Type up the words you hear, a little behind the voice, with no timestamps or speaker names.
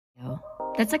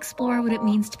Let's explore what it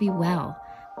means to be well.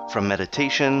 From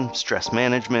meditation, stress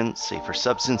management, safer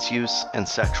substance use, and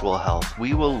sexual health,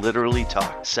 we will literally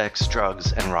talk sex,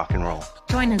 drugs, and rock and roll.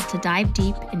 Join us to dive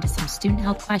deep into some student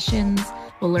health questions.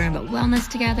 We'll learn about wellness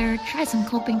together, try some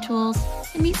coping tools,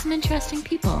 and meet some interesting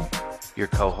people. Your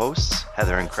co-hosts,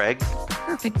 Heather and Craig.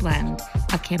 Perfect blend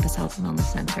of Campus Health and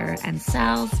Wellness Center and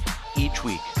Sal's. Each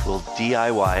week, we'll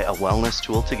DIY a wellness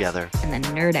tool together. And then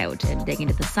nerd out and dig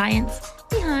into the science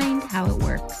behind how it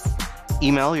works.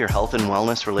 Email your health and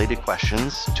wellness related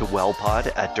questions to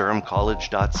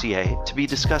wellpod@durhamcollege.ca to be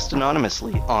discussed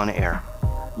anonymously on air.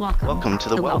 Welcome to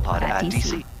the WellPod at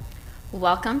DC.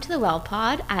 Welcome to the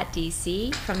WellPod at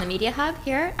DC from the Media Hub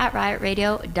here at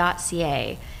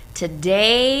riotradio.ca.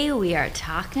 Today we are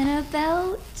talking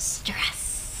about stress.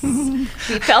 We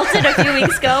felt it a few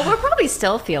weeks ago. We're probably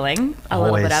still feeling a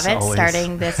little bit of it,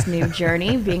 starting this new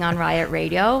journey, being on Riot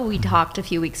Radio. We talked a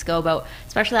few weeks ago about,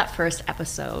 especially that first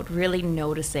episode, really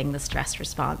noticing the stress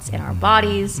response in our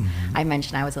bodies. I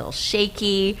mentioned I was a little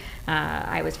shaky.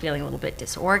 I was feeling a little bit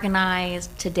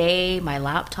disorganized. Today, my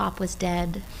laptop was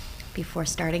dead before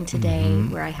starting today,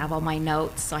 where I have all my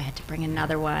notes, so I had to bring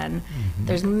another one.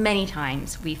 There's many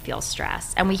times we feel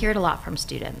stress, and we hear it a lot from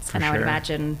students, I would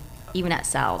imagine even at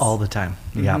cells. All the time.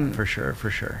 Yeah, for sure.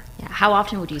 Yeah. How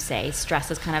often would you say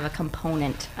stress is kind of a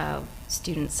component of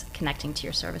students connecting to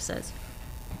your services?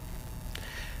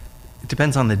 It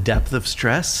depends on the depth of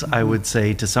stress. I would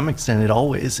say to some extent it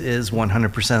always is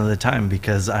 100% of the time,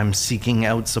 because I'm seeking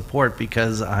out support,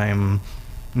 because I'm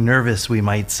nervous, we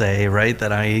might say, right?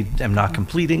 That I am not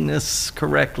completing this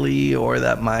correctly, or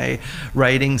that my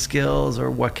writing skills, or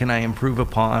what can I improve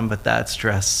upon? But that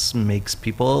stress makes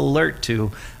people alert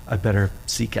to, I better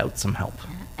seek out some help.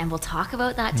 And we'll talk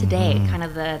about that today, kind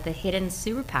of the hidden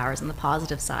superpowers and the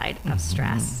positive side of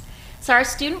stress. So our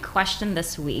student question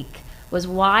this week was,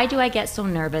 why do I get so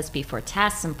nervous before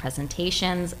tests and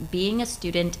presentations? Being a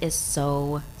student is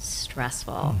so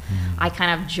stressful. I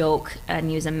kind of joke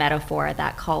and use a metaphor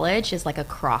that college is like a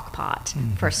crock pot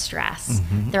for stress.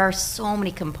 There are so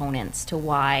many components to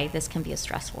why this can be a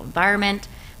stressful environment,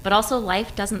 but also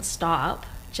life doesn't stop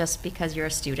just because you're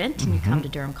a student and you come to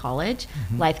Durham College.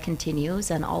 Life continues,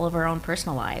 and all of our own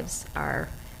personal lives are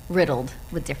riddled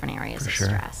with different areas of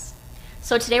stress.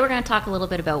 So today we're going to talk a little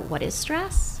bit about what is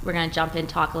stress. We're going to jump in and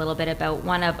talk a little bit about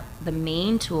one of the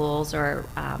main tools, or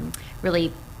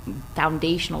really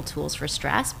foundational tools for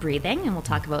stress, breathing. And we'll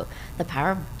talk about the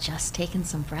power of just taking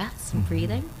some breaths and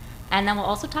breathing. And then we'll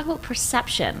also talk about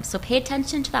perception. So pay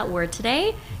attention to that word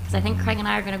today, because I think Craig and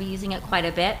I are going to be using it quite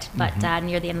a bit. But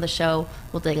near the end of the show,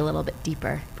 we'll dig a little bit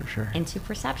deeper into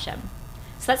perception.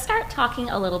 So let's start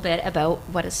talking a little bit about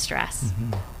what is stress.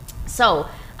 So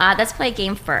let's play a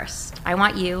game first. I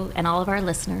want you and all of our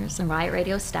listeners and Riot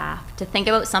Radio staff to think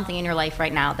about something in your life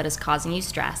right now that is causing you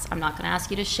stress. I'm not going to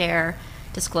ask you to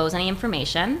disclose any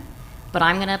information, but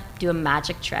I'm going to do a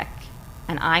magic trick,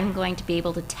 and I'm going to be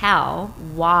able to tell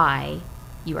why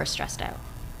you are stressed out.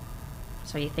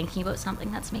 So are you thinking about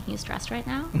something that's making you stressed right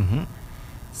now?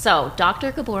 So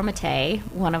Dr. Gabor Mate,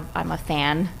 I'm a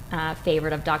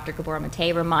favorite of Dr. Gabor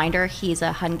Mate. Reminder, he's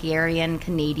a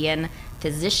Hungarian-Canadian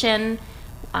physician.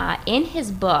 In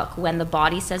his book, When the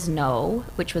Body Says No,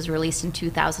 which was released in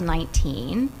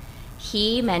 2019,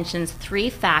 he mentions 3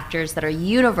 factors that are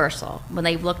universal when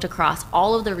they've looked across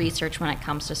all of the research when it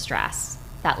comes to stress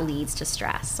that leads to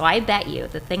stress. So I bet you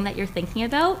the thing that you're thinking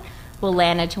about will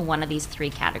land into one of these 3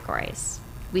 categories.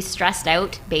 We stressed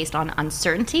out based on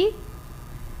uncertainty.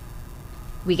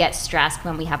 We get stressed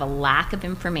when we have a lack of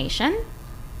information,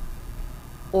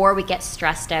 or we get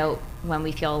stressed out when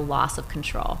we feel a loss of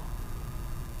control.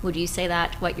 Would you say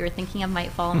that what you're thinking of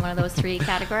might fall in one of those 3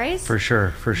 categories? For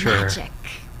sure. Magic.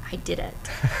 I did it.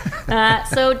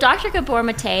 So Dr. Gabor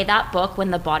Mate, that book,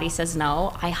 When the Body Says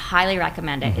No, I highly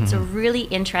recommend it. It's a really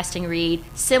interesting read,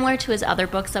 similar to his other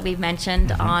books that we've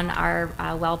mentioned on our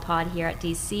WellPod here at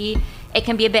DC. It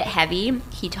can be a bit heavy.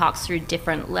 He talks through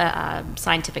different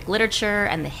scientific literature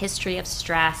and the history of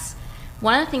stress.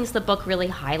 One of the things the book really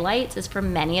highlights is, for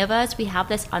many of us, we have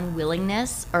this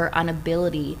unwillingness or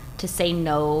inability to say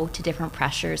no to different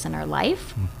pressures in our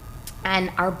life.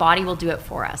 And our body will do it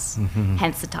for us,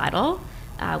 hence the title,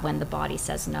 When the Body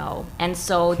Says No. And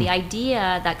so the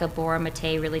idea that Gabor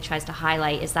Mate really tries to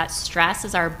highlight is that stress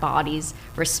is our body's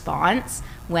response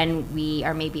when we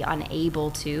are maybe unable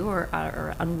to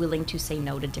or unwilling to say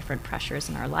no to different pressures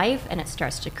in our life, and it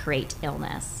starts to create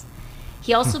illness.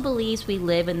 He also believes we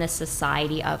live in this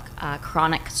society of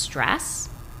chronic stress.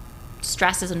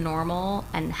 Stress is a normal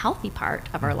and healthy part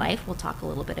of our life. We'll talk a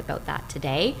little bit about that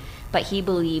today. But he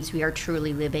believes we are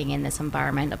truly living in this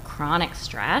environment of chronic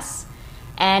stress.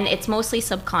 And it's mostly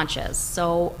subconscious.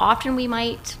 So often we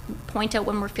might point out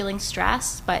when we're feeling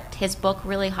stressed, but his book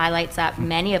really highlights that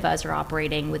many of us are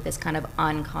operating with this kind of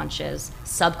unconscious,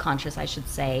 subconscious, I should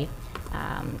say,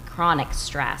 chronic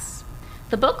stress.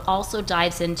 The book also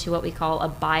dives into what we call a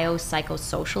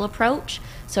biopsychosocial approach.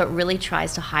 So it really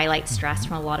tries to highlight stress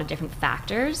from a lot of different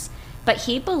factors. But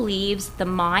he believes the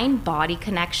mind-body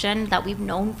connection that we've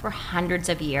known for hundreds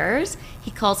of years, he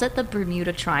calls it the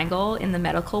Bermuda Triangle in the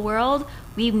medical world.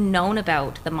 We've known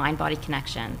about the mind-body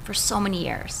connection for so many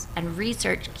years, and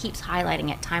research keeps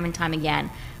highlighting it time and time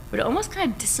again. But it almost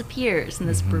kind of disappears in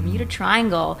this Bermuda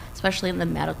Triangle, especially in the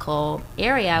medical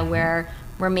area where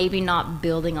we're maybe not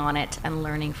building on it and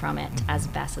learning from it as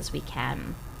best as we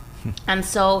can. And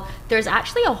so there's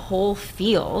actually a whole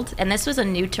field, and this was a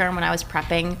new term when I was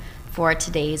prepping for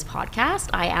today's podcast.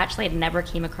 I actually had never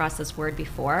came across this word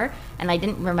before, and I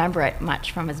didn't remember it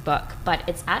much from his book, but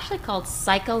it's actually called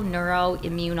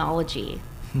psychoneuroimmunology.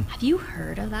 Have you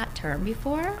heard of that term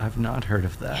before? I've not heard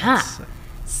of that. Yeah.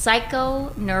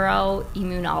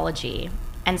 Psychoneuroimmunology.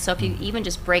 And so if you even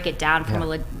just break it down from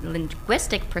a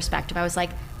linguistic perspective, I was like,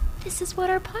 this is what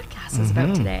our podcast is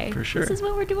about today. For sure. This is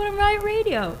what we're doing on Riot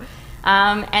Radio.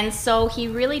 And so he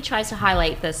really tries to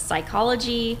highlight the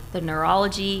psychology, the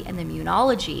neurology, and the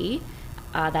immunology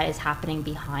that is happening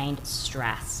behind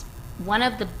stress. One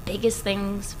of the biggest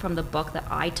things from the book that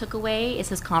I took away is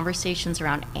his conversations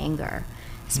around anger,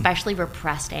 especially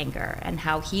repressed anger, and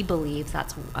how he believes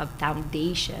that's a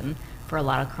foundation for a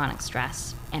lot of chronic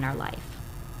stress in our life.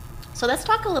 So let's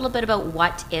talk a little bit about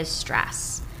what is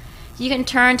stress. You can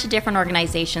turn to different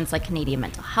organizations like Canadian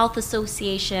Mental Health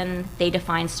Association. They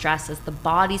define stress as the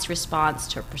body's response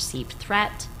to a perceived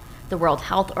threat. The World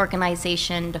Health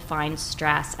Organization defines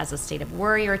stress as a state of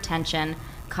worry or tension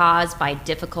caused by a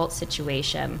difficult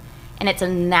situation. And it's a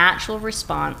natural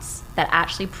response that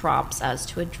actually prompts us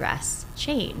to address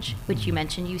change, which you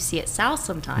mentioned you see at SAL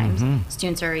sometimes.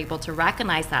 Students are able to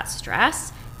recognize that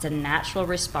stress. It's a natural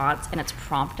response, and it's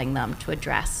prompting them to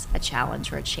address a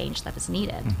challenge or a change that is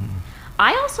needed.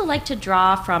 I also like to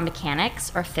draw from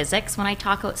mechanics or physics when I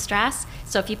talk about stress.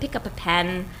 So if you pick up a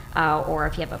pen or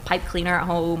if you have a pipe cleaner at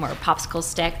home or a popsicle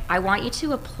stick, I want you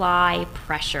to apply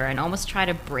pressure and almost try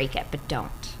to break it, but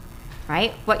don't,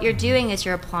 right? What you're doing is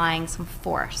you're applying some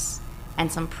force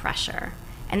and some pressure.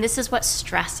 And this is what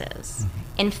stress is.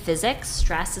 In physics,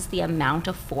 stress is the amount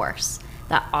of force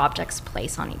that objects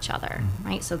place on each other,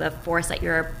 right? So the force that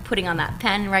you're putting on that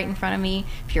pen right in front of me,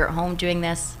 if you're at home doing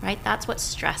this, right? That's what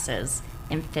stress is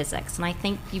in physics. And I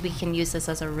think we can use this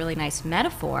as a really nice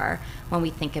metaphor when we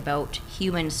think about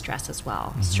human stress as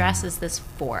well. Stress is this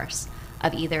force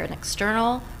of either an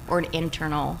external or an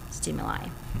internal stimuli.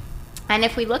 And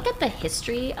if we look at the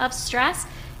history of stress,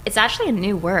 it's actually a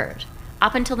new word.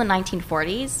 Up until the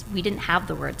 1940s, we didn't have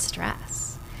the word stress.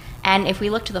 And if we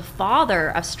look to the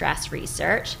father of stress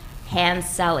research, Hans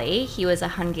Selye, he was a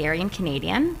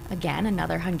Hungarian-Canadian, again,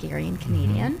 another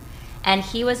Hungarian-Canadian, and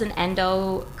he was an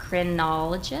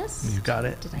endocrinologist. You got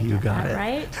it. Did I get that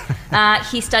right?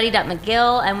 He studied at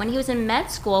McGill, and when he was in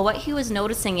med school, what he was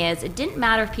noticing is it didn't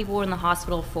matter if people were in the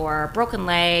hospital for a broken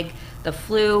leg, the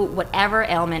flu, whatever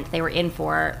ailment they were in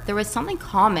for, there was something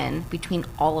common between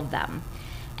all of them.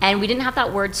 And we didn't have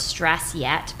that word stress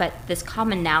yet, but this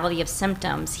commonality of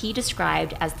symptoms he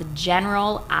described as the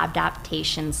general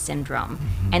adaptation syndrome.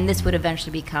 And this would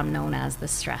eventually become known as the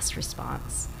stress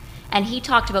response. And he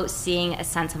talked about seeing a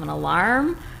sense of an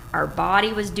alarm. Our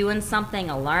body was doing something,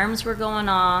 alarms were going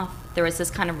off. There was this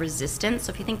kind of resistance.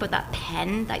 So if you think about that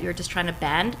pen that you're just trying to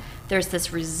bend, there's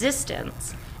this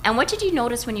resistance. And what did you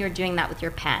notice when you were doing that with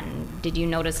your pen? Did you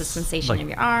notice a sensation in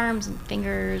your arms and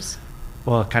fingers?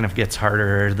 Well, it kind of gets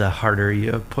harder. The harder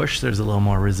you push, there's a little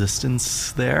more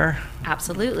resistance there.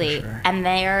 Absolutely. For sure. And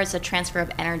there's a transfer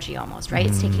of energy almost, right?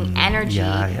 It's taking energy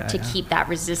to keep that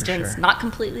resistance, not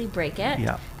completely break it.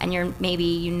 Yeah. And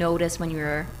you notice when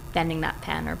you're bending that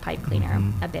pen or pipe cleaner,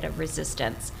 a bit of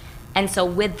resistance. And so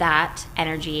with that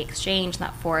energy exchange,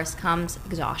 that force comes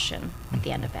exhaustion at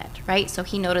the end of it, right? So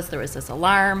he noticed there was this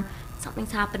alarm,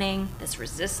 something's happening, this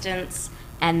resistance,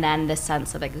 and then the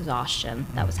sense of exhaustion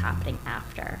that was happening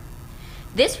after.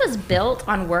 This was built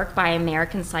on work by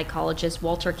American psychologist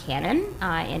Walter Cannon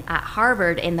at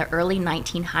Harvard in the early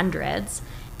 1900s,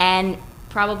 and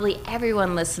probably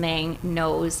everyone listening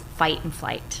knows fight and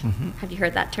flight. Have you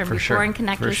heard that term before in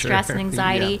connected with stress and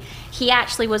anxiety? He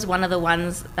actually was one of the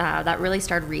ones that really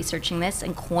started researching this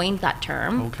and coined that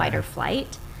term, fight or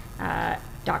flight.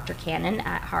 Dr. Cannon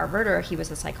at Harvard, or he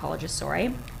was a psychologist,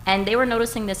 and they were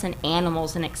noticing this in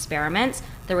animals in experiments,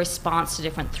 the response to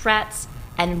different threats,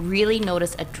 and really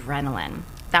notice adrenaline.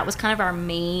 That was kind of our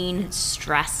main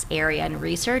stress area in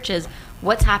research, is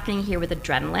what's happening here with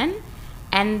adrenaline.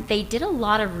 And they did a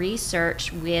lot of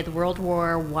research with World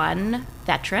War I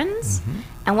veterans.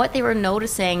 And what they were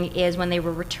noticing is when they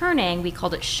were returning, we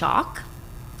called it shock.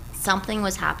 Something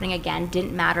was happening again,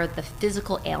 didn't matter the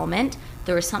physical ailment.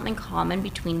 There was something common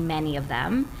between many of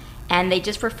them. And they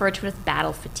just referred to it as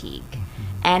battle fatigue.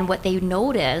 And what they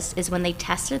noticed is when they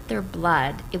tested their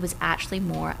blood, it was actually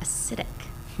more acidic.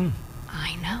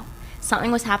 I know.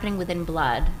 Something was happening within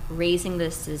blood, raising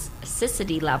this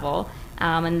acidity level,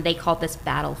 and they called this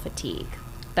battle fatigue.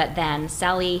 But then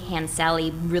Hans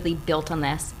Selye really built on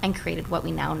this and created what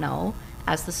we now know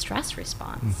as the stress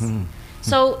response.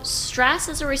 So stress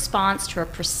is a response to a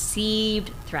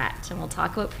perceived threat, and we'll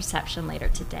talk about perception later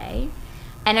today.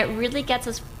 And it really gets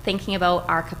us thinking about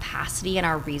our capacity and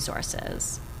our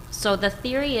resources. So the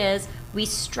theory is we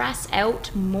stress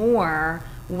out more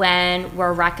when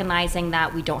we're recognizing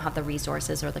that we don't have the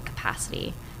resources or the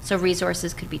capacity. So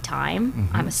resources could be time.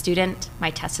 I'm a student,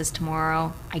 my test is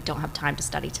tomorrow, I don't have time to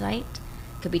study tonight.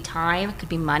 It could be time, it could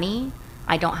be money.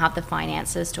 I don't have the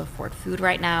finances to afford food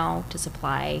right now, to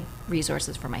supply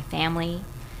resources for my family.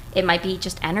 It might be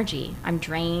just energy. I'm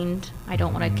drained. I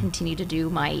don't want to continue to do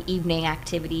my evening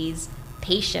activities.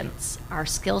 Patience, our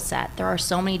skill set. There are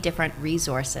so many different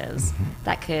resources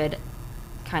that could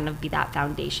kind of be that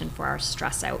foundation for our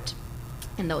stress out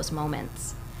in those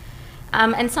moments.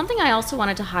 And something I also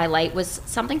wanted to highlight was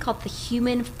something called the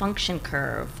human function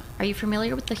curve. Are you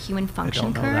familiar with the human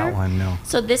function curve? I don't know that one, no.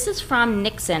 So this is from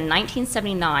Nixon,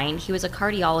 1979. He was a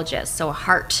cardiologist, so a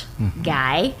heart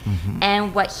guy.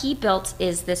 And what he built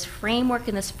is this framework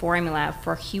and this formula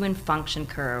for human function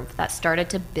curve that started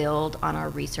to build on our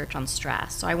research on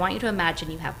stress. So I want you to imagine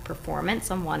you have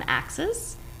performance on one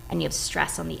axis and you have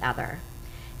stress on the other.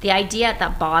 The idea at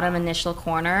that bottom initial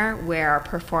corner where our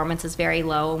performance is very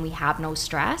low and we have no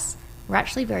stress, we're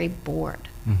actually very bored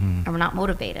and we're not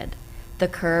motivated. The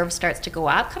curve starts to go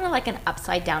up, kind of like an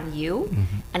upside down U.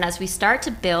 And as we start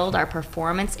to build, our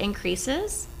performance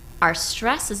increases, our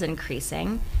stress is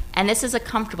increasing, and this is a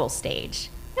comfortable stage.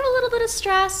 We have a little bit of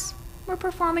stress, we're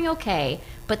performing okay.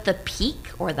 But the peak,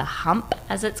 or the hump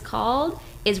as it's called,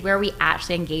 is where we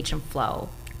actually engage in flow.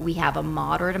 We have a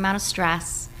moderate amount of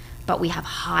stress, but we have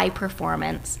high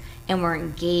performance, and we're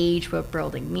engaged, we're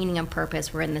building meaning and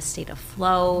purpose, we're in this state of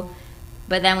flow.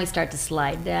 But then we start to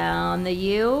slide down the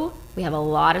U, we have a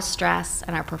lot of stress,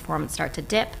 and our performance starts to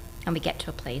dip, and we get to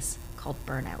a place called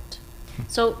burnout.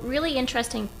 So really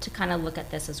interesting to kind of look at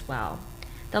this as well.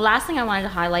 The last thing I wanted to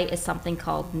highlight is something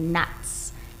called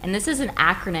NUTS. And this is an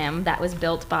acronym that was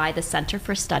built by the Center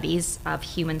for Studies of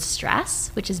Human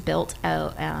Stress, which is built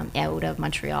out of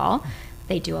Montreal.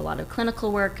 They do a lot of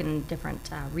clinical work and different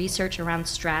research around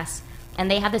stress.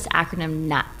 And they have this acronym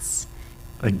NUTS.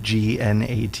 Like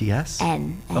GNATS?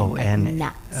 N.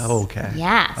 Nuts. Oh, okay.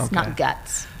 Yes, okay. Not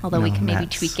guts. Although we can maybe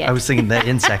tweak it. I was thinking the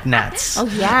insect gnats. Oh,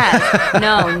 yes.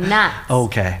 No, nuts.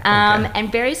 Okay.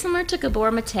 And very similar to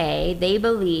Gabor Mate, they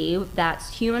believe that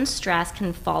human stress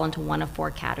can fall into one of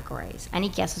four categories. Any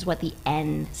guesses what the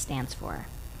N stands for?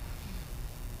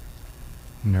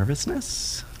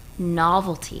 Nervousness?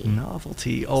 Novelty.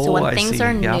 Novelty. Oh, so when I things see.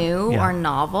 are Yeah, new yeah. or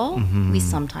novel, we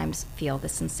sometimes feel the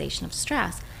sensation of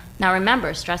stress. Now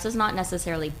remember, stress is not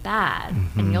necessarily bad,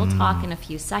 and you'll talk in a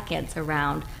few seconds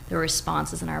around the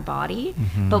responses in our body,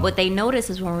 but what they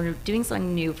notice is when we're doing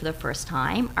something new for the first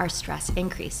time, our stress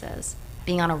increases.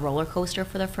 Being on a roller coaster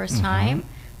for the first time,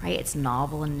 right? It's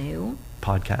novel and new.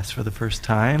 Podcast for the first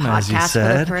time, as you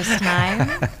said. Podcast for the first time,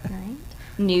 right?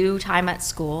 New time at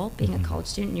school, being a college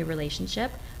student, new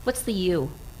relationship. What's the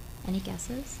U? Any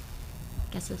guesses?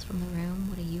 Guesses from the room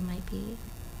what a U might be?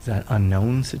 Is that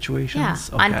unknown situations?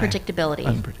 Yeah, Okay. unpredictability.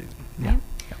 Yeah.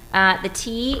 Right? The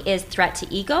T is threat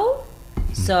to ego.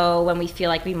 So when we feel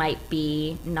like we might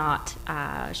be not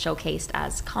showcased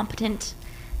as competent,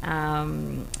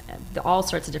 all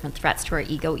sorts of different threats to our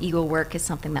ego. Ego work is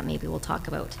something that maybe we'll talk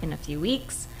about in a few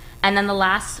weeks. And then the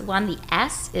last one, the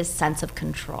S, is sense of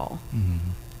control.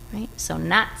 Right? So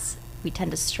nuts, we tend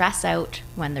to stress out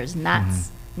when there's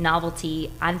nuts.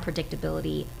 Novelty,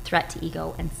 unpredictability, threat to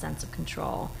ego, and sense of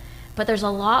control. But there's a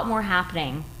lot more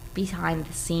happening behind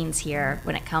the scenes here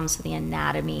when it comes to the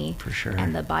anatomy For sure.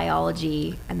 and the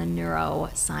biology and the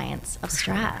neuroscience of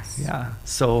stress. Yeah.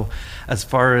 So as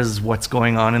far as what's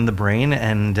going on in the brain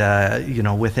and,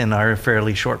 within our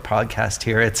fairly short podcast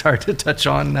here, it's hard to touch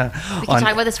on. We can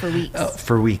talk about this for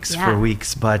weeks. For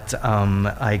weeks. But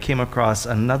I came across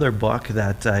another book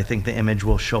that I think the image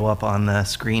will show up on the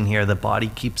screen here, The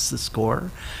Body Keeps the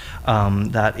Score.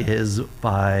 That is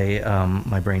by,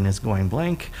 my brain is going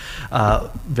blank,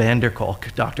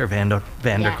 Vanderkolk, Dr.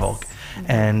 Vanderkolk. Yes.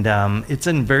 And it's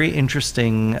a very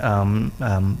interesting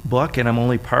book, and I'm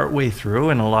only partway through,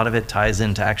 and a lot of it ties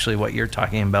into actually what you're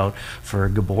talking about for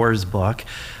Gabor's book.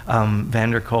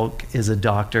 Vanderkolk is a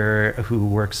doctor who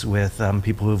works with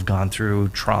people who've gone through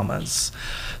traumas.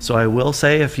 So I will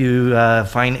say, if you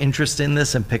find interest in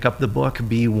this and pick up the book,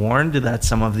 be warned that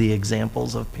some of the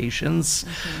examples of patients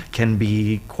can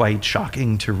be quite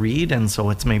shocking to read, and so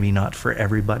it's maybe not for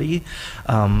everybody.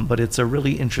 But it's a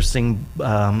really interesting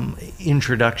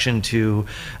introduction to,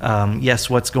 yes,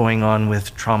 what's going on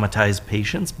with traumatized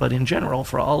patients, but in general,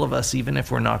 for all of us, even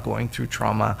if we're not going through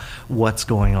trauma, what's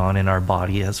going on in our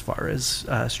body as far as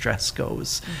stress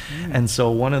goes. And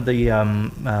so one of the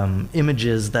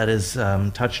images that is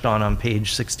touched on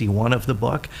page 61 of the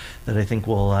book that I think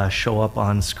will show up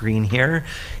on screen here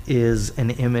is an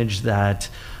image that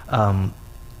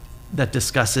that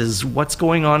discusses what's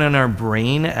going on in our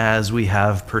brain as we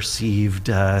have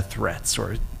perceived threats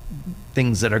or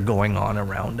things that are going on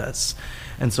around us.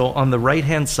 And so on the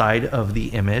right-hand side of the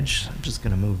image, I'm just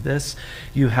going to move this,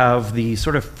 you have the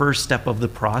sort of first step of the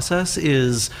process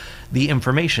is the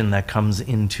information that comes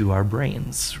into our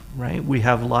brains, right? We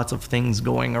have lots of things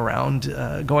going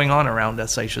on around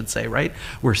us, I should say, right?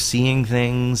 We're seeing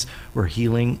things, we're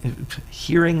hearing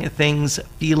things,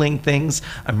 feeling things.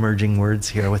 I'm merging words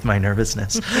here with my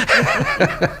nervousness.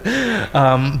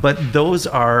 But those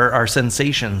are our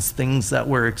sensations, things that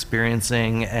we're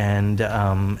experiencing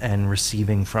and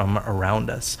receiving from around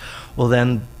us. Well,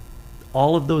 then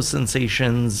all of those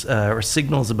sensations or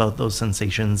signals about those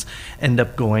sensations end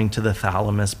up going to the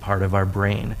thalamus part of our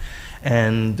brain.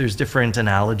 And there's different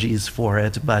analogies for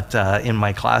it, but in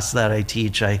my class that I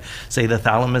teach, I say the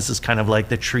thalamus is kind of like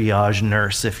the triage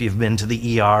nurse. If you've been to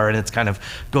the ER, and it's kind of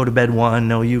go to bed 1,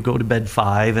 no, you go to bed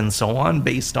 5, and so on,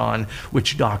 based on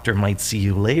which doctor might see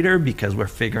you later, because we're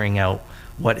figuring out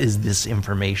what is this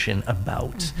information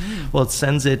about. Well, it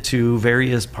sends it to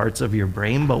various parts of your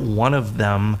brain, but one of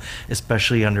them,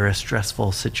 especially under a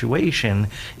stressful situation,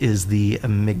 is the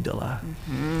amygdala.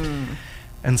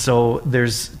 And so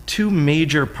there's two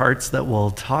major parts that we'll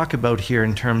talk about here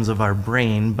in terms of our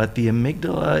brain, but the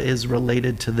amygdala is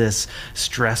related to this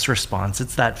stress response.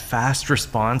 It's that fast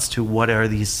response to what are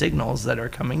these signals that are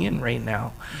coming in right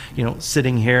now. You know,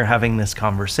 sitting here having this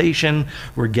conversation,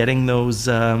 we're getting those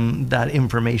that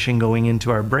information going into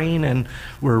our brain, and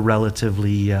we're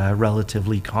relatively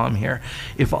calm here.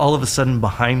 If all of a sudden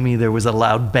behind me there was a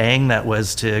loud bang that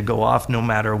was to go off, no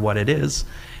matter what it is,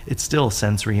 it's still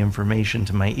sensory information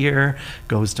to my ear,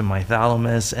 goes to my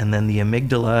thalamus, and then the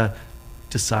amygdala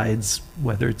decides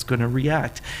whether it's going to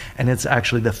react. And it's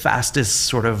actually the fastest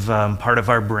sort of part of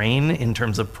our brain in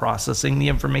terms of processing the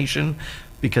information,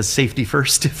 because safety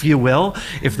first, if you will.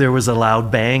 If there was a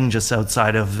loud bang just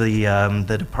outside of the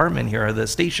department here, or the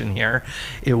station here,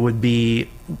 it would be,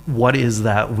 what is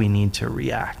that we need to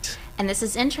react? And this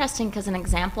is interesting because an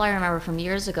example I remember from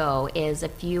years ago is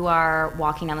if you are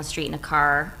walking down the street and a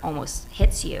car almost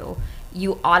hits you,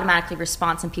 you automatically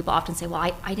respond. And people often say, well,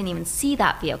 I didn't even see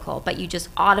that vehicle, but you just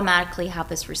automatically have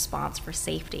this response for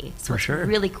safety. So it's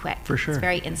really quick. For sure. It's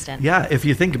very instant. Yeah, if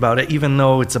you think about it, even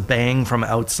though it's a bang from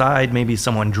outside, maybe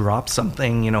someone dropped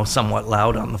something, somewhat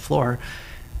loud on the floor,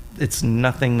 it's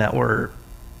nothing that we're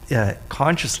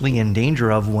consciously in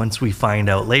danger of once we find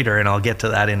out later, and I'll get to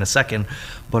that in a second.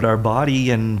 But our body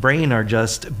and brain are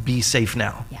just, be safe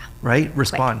now, right?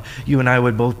 Respond. Quick. You and I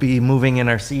would both be moving in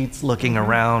our seats, looking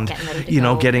around,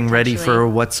 getting ready for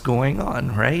what's going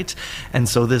on, right? And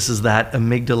so this is that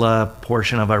amygdala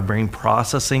portion of our brain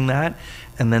processing that,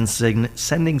 and then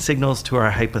sending signals to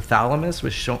our hypothalamus,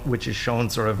 which is shown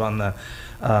sort of on the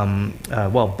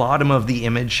bottom of the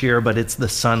image here, but it's the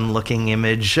sun-looking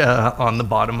image on the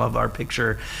bottom of our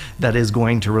picture that is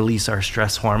going to release our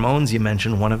stress hormones. You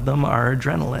mentioned one of them, our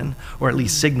adrenaline, or at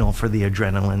least signal for the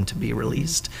adrenaline to be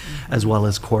released, as well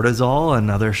as cortisol,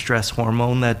 another stress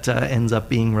hormone that ends up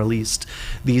being released.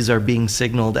 These are being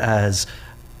signaled as,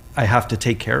 I have to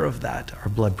take care of that. Our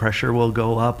blood pressure will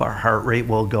go up, our heart rate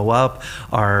will go up,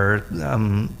 our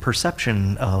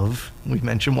perception of, we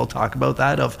mentioned, we'll talk about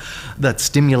that, of that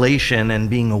stimulation and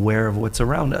being aware of what's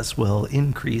around us will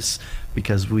increase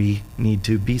because we need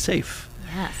to be safe.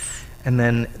 Yes. And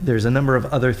then there's a number of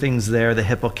other things there. The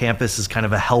hippocampus is kind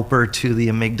of a helper to the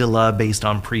amygdala based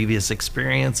on previous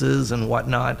experiences and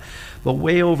whatnot. But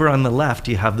way over on the left,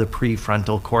 you have the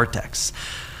prefrontal cortex.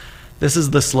 This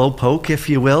is the slow poke, if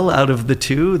you will, out of the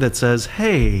two that says,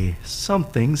 hey,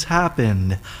 something's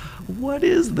happened. What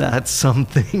is that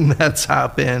something that's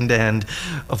happened? And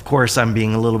of course, I'm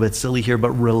being a little bit silly here, but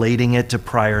relating it to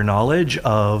prior knowledge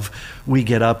of we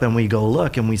get up and we go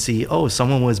look and we see, oh,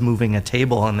 someone was moving a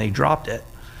table and they dropped it.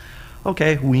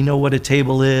 Okay, we know what a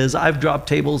table is. I've dropped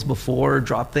tables before,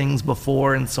 dropped things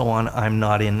before, and so on. I'm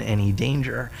not in any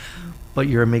danger. But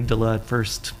your amygdala at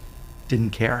first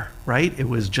didn't care, right? It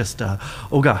was just,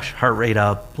 oh gosh, heart rate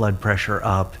up, blood pressure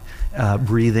up,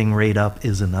 breathing rate up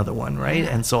is another one, right?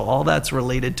 And so all that's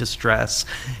related to stress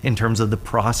in terms of the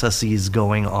processes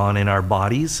going on in our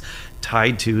bodies,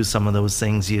 tied to some of those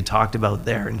things you talked about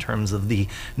there in terms of the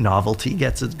novelty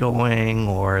gets it going,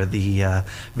 or the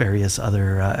various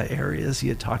other areas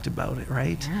you talked about it,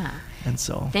 right? Yeah. And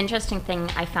so the interesting thing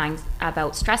I find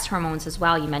about stress hormones as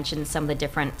well, you mentioned some of the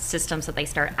different systems that they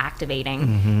start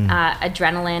activating.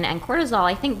 Adrenaline and cortisol,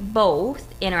 I think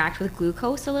both interact with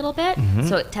glucose a little bit.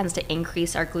 So it tends to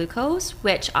increase our glucose,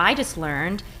 which I just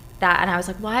learned that, and I was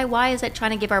like, why is it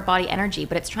trying to give our body energy?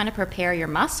 But it's trying to prepare your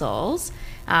muscles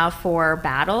for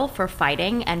battle, for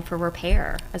fighting, and for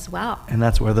repair as well. And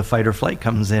that's where the fight or flight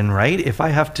comes in, right? If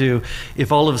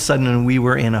all of a sudden we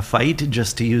were in a fight,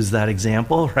 just to use that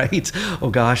example, right? Oh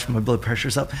gosh, my blood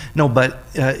pressure's up. No, but,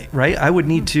 right, I would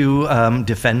need to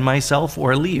defend myself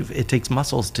or leave. It takes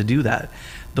muscles to do that.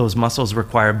 Those muscles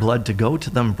require blood to go to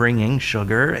them, bringing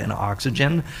sugar and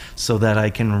oxygen so that I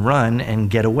can run and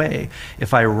get away.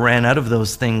 If I ran out of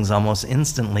those things almost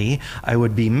instantly, I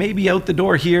would be maybe out the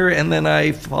door here, and then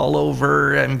I fall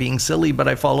over. I'm being silly, but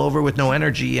I fall over with no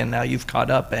energy, and now you've caught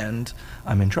up and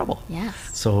I'm in trouble. Yes.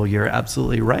 So you're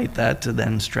absolutely right that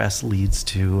then stress leads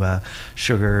to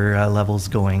sugar levels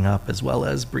going up, as well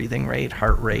as breathing rate,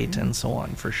 heart rate, and so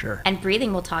on, for sure. And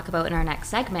breathing we'll talk about in our next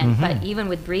segment, but even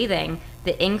with breathing,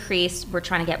 the increase, we're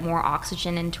trying to get more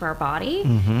oxygen into our body,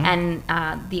 and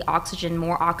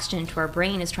more oxygen into our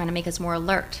brain is trying to make us more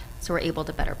alert. So we're able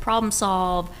to better problem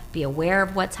solve, be aware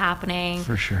of what's happening.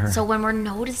 For sure. So when we're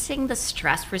noticing the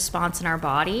stress response in our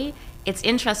body, it's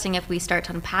interesting if we start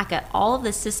to unpack it. All of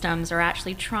the systems are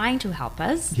actually trying to help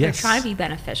us. Yes. They're trying to be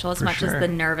beneficial, as much as the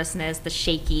nervousness, the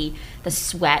shaky, the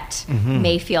sweat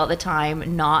may feel at the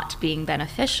time not being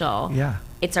beneficial. Yeah.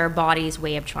 It's our body's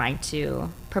way of trying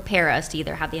to prepare us to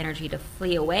either have the energy to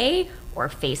flee away or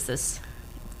face this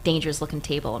dangerous looking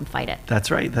table and fight it. That's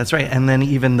right. And then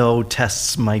even though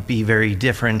tests might be very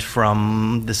different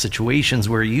from the situations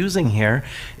we're using here,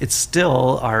 it's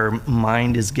still our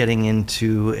mind is getting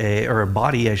into or a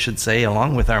body, I should say,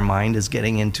 along with our mind is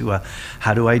getting into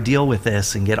how do I deal with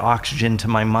this and get oxygen to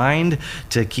my mind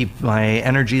to keep my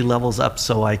energy levels up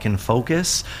so I can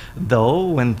focus. Though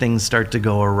when things start to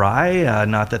go awry,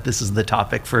 not that this is the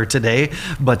topic for today,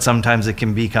 but sometimes it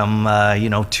can become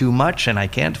too much and I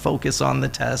can't focus on the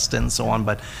test and so on,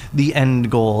 but the end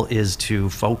goal is to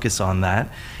focus on that.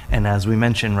 And as we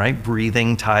mentioned, right,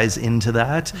 breathing ties into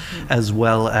that, as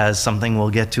well as something we'll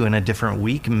get to in a different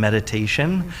week,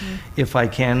 meditation. If I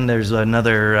can, there's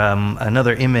another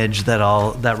image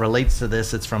that relates to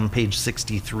this. It's from page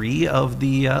 63 of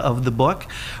the book,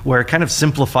 where it kind of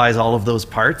simplifies all of those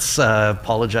parts.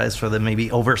 Apologize for the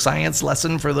maybe over science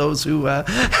lesson for those who,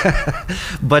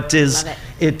 but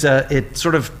it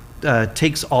sort of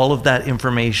takes all of that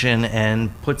information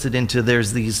and puts it into,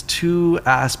 there's these two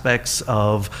aspects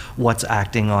of what's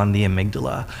acting on the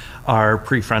amygdala, our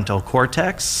prefrontal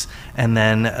cortex, and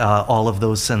then all of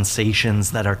those sensations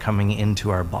that are coming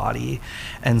into our body.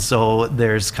 And so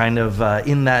there's kind of,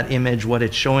 in that image, what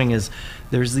it's showing is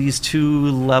there's these two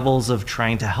levels of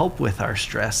trying to help with our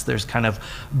stress. There's kind of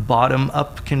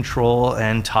bottom-up control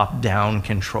and top-down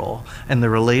control. And they're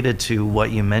related to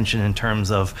what you mentioned in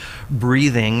terms of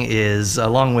breathing is,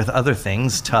 along with other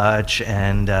things, touch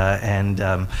and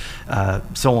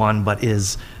so on, but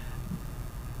is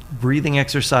breathing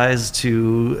exercise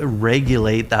to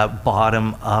regulate that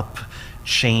bottom-up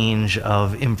change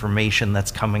of information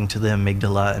that's coming to the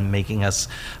amygdala and making us,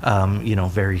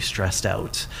 very stressed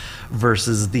out.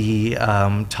 Versus the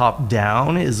top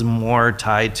down is more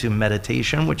tied to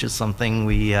meditation, which is something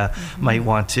we might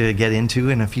want to get into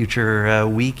in a future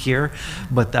week here.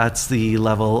 But that's the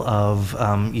level of,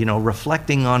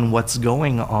 reflecting on what's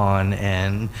going on,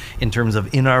 and in terms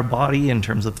of in our body, in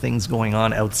terms of things going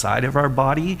on outside of our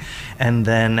body, and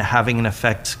then having an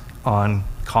effect on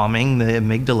calming the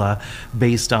amygdala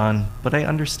based on, but I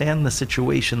understand the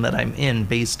situation that I'm in,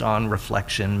 based on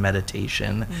reflection,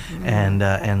 meditation,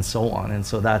 and so on. And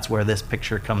so that's where this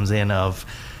picture comes in of,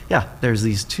 yeah, there's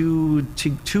these two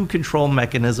control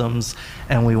mechanisms,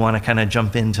 and we want to kind of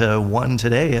jump into one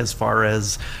today as far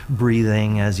as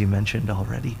breathing, as you mentioned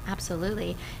already.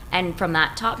 Absolutely. And from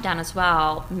that top down as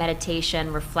well,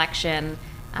 meditation, reflection,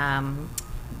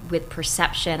 with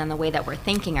perception and the way that we're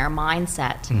thinking, our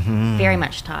mindset, very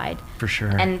much tied. For sure.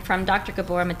 And from Dr.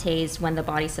 Gabor Mate's When the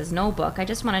Body Says No book, I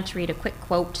just wanted to read a quick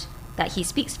quote that he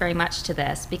speaks very much to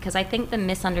this, because I think the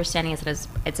misunderstanding is that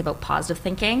it's about positive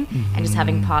thinking and just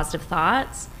having positive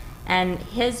thoughts. And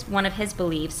one of his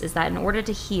beliefs is that in order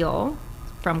to heal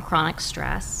from chronic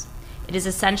stress, it is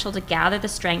essential to gather the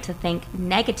strength to think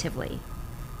negatively.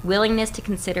 Willingness to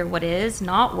consider what is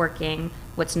not working,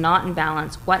 what's not in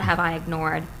balance, what have I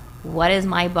ignored, what is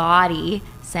my body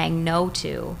saying no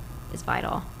to, is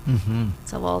vital.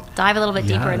 So we'll dive a little bit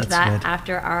deeper into that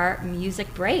after our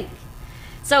music break.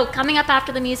 So coming up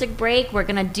after the music break, we're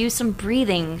going to do some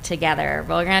breathing together.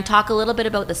 We're going to talk a little bit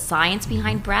about the science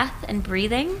behind breath and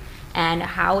breathing and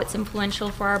how it's influential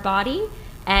for our body.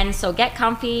 And so get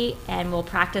comfy and we'll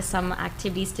practice some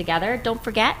activities together. Don't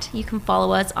forget, you can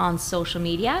follow us on social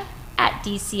media at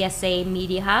DCSA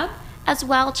Media Hub. As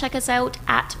well, check us out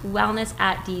at Wellness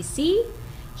at DC.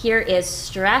 Here is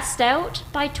Stressed Out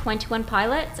by 21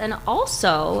 Pilots, and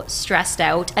also Stressed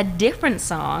Out, a different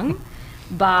song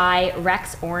by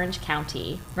Rex Orange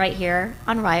County, right here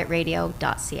on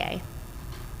riotradio.ca.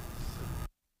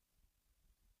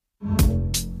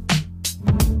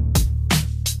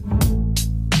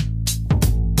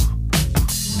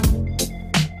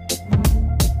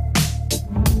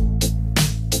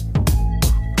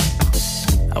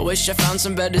 I wish I found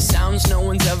some better sounds no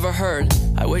one's ever heard.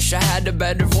 I wish I had a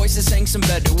better voice that sang some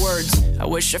better words. I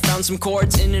wish I found some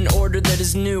chords in an order that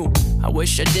is new. I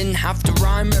wish I didn't have to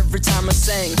rhyme every time I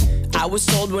sang. I was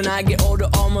told when I get older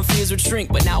all my fears would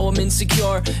shrink, but now I'm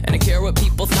insecure and I care what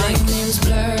people think. My name's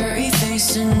Blurry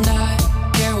Face and I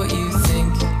care what you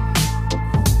think.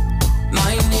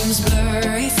 My name's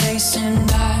Blurry Face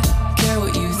and I care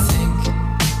what you think.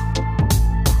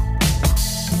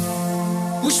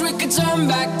 Wish we could turn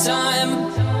back time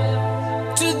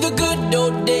to the good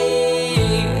old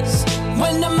days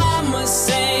when the mama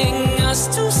sang us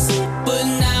to sleep, but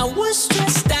now we're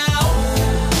stressed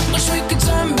out. Wish we could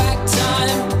turn back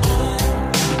time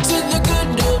to the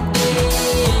good old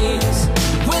days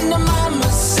when the mama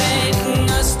sang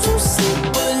us to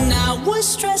sleep, but now we're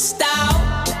stressed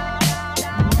out.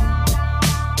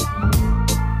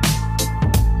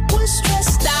 We're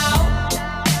stressed out.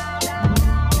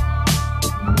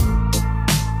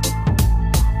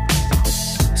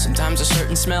 Sometimes a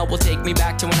certain smell will take me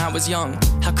back to when I was young.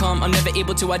 How come I'm never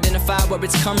able to identify where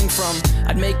it's coming from?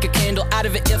 I'd make a candle out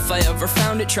of it if I ever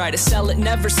found it. Try to sell it,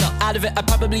 never sell out of it. I'd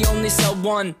probably only sell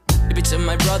one. Maybe to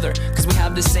my brother, cause we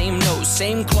have the same nose,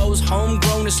 same clothes,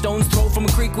 homegrown, a stone's throw from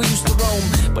a creek we used to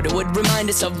roam. But it would remind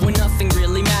us of when nothing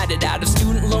really mattered. Out of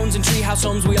student loans and treehouse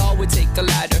homes, we all would take the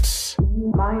ladder.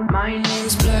 My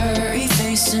name's Blurry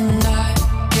Face and I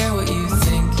care what you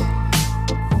think.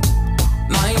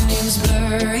 My name's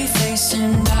Blurry Face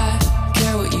and I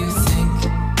care what you think.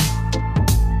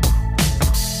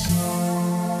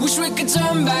 Wish we could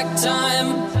turn back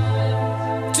time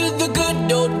to the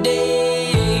good old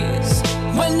days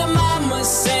when the mama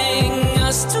sang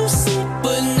us to sleep,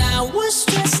 but now we're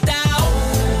stressed out.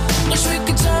 Wish we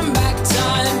could turn back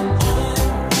time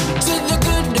to the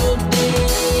good old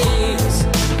days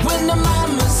when the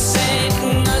mama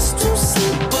sang us to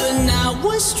sleep, but now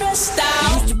we're stressed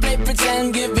out. Used to play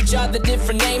pretend, give each other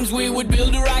different names. We would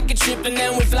build a rocket ship and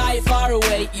then we'd fly it far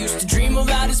away. Used to dream of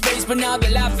outer space, but now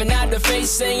they're laughing at the face,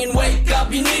 saying, wake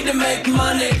up, you need to make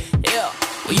money. Yeah.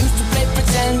 We used to play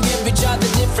pretend, give each other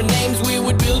different names. We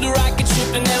would build a rocket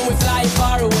ship and then we'd fly it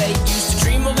far away. Used to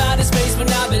dream of outer space, but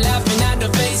now they're laughing at the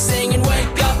face, saying,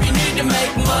 wake up, you need to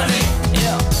make money.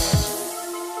 Yeah.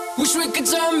 Wish we could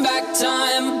turn back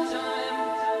time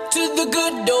to the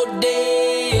good old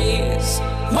days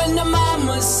when the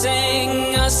mama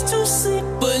sang us to sleep,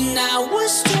 but now we're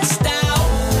stressed out.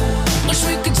 Wish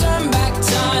we could turn back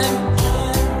time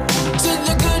to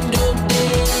the good old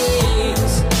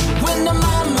days when the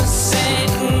mama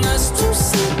sang us to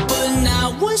sleep, but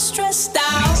now we're stressed out.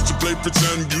 We used to play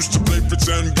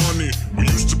pretend bunny. We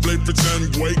used to play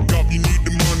pretend, wake up, you need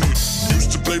the money.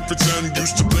 Used to play pretend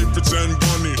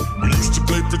bunny. We used to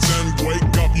play pretend,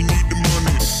 wake up, you need the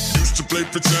money. Used to play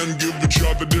pretend, give each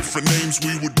other different names.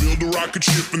 We would build a rocket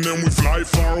ship and then we fly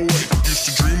far away. Used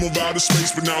to dream of outer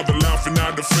space, but now they're laughing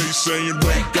at the face, saying,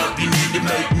 wake up, you need to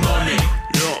make money.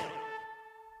 Yeah.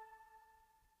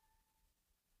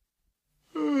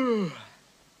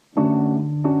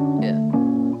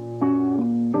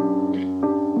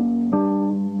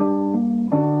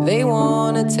 They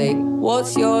wanna take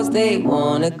what's yours, they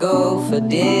wanna go for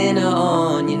dinner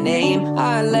on your name.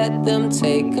 I let them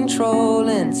take control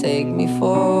and take me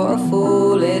for a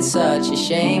fool. It's such a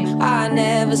shame I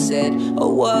never said a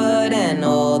word, and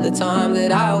all the time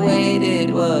that I waited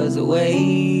was a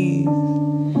waste.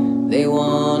 They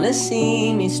wanna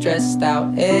see me stressed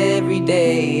out every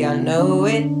day, I know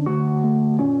it.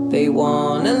 They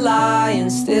wanna lie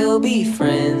and still be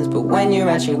friends, but when you're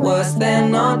at your worst, they're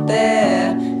not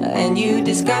there. And you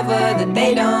discover that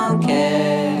they don't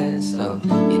care. So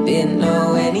you didn't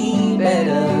know any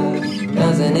better.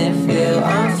 Doesn't it feel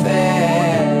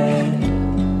unfair?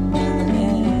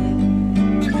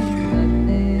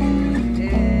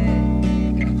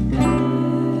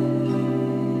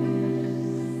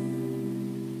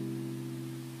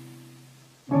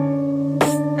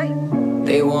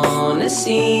 They wanna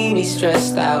see me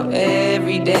stressed out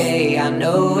every day, I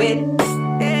know it.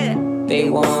 They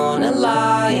wanna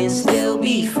lie and still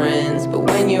be friends, but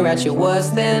when you're at your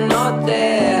worst, they're not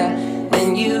there.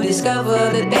 And you discover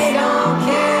that they don't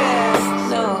care.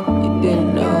 No, you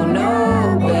didn't know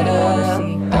no better.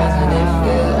 Doesn't it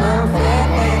feel unfair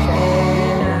now?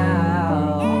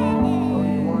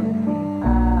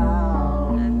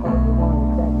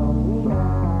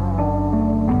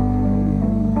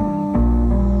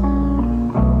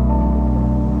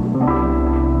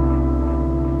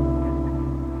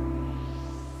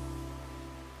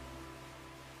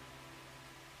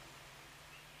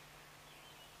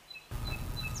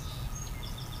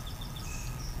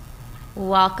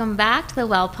 Welcome back to the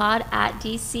WellPod at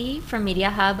DC from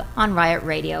Media Hub on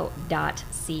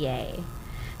riotradio.ca.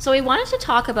 So we wanted to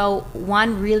talk about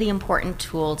one really important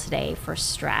tool today for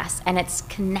stress, and it's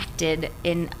connected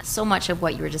in so much of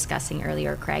what you were discussing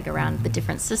earlier, Craig, around the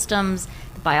different systems,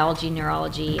 the biology,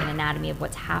 neurology, and anatomy of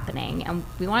what's happening. And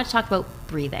we want to talk about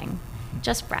breathing,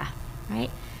 just breath,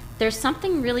 right? There's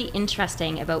something really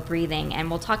interesting about breathing, and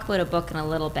we'll talk about a book in a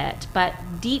little bit, but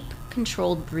deep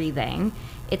controlled breathing,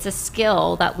 it's a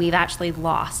skill that we've actually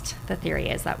lost. The theory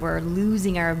is that we're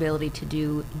losing our ability to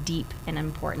do deep and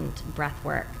important breath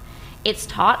work. It's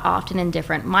taught often in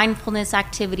different mindfulness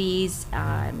activities,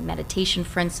 meditation,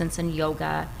 for instance, and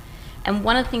yoga. And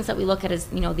one of the things that we look at is,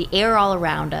 the air all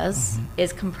around us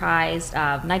is comprised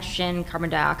of nitrogen, carbon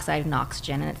dioxide, and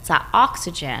oxygen. And it's that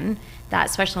oxygen that,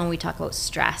 especially when we talk about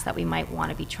stress, that we might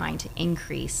want to be trying to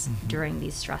increase during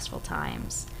these stressful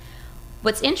times.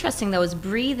 What's interesting, though, is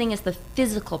breathing is the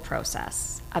physical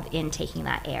process of intaking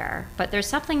that air. But there's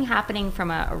something happening from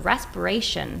a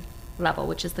respiration level,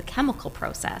 which is the chemical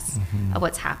process of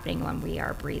what's happening when we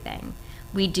are breathing.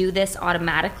 We do this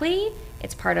automatically.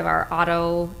 It's part of our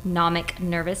autonomic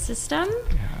nervous system.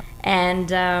 Yeah. And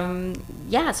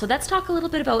so let's talk a little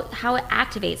bit about how it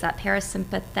activates that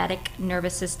parasympathetic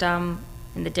nervous system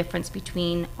and the difference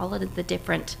between all of the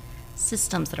different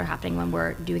systems that are happening when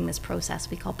we're doing this process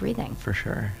we call breathing. For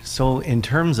sure. So in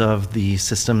terms of the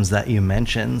systems that you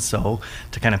mentioned, so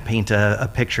to kind of paint a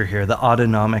picture here, the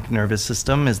autonomic nervous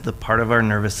system is the part of our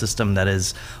nervous system that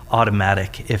is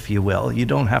automatic, if you will. You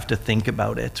don't have to think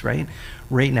about it, right?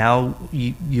 Right now,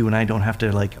 you and I don't have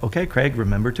to okay, Craig,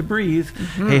 remember to breathe.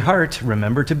 Hey, heart,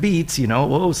 remember to beat,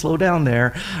 whoa, slow down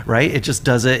there, right? It just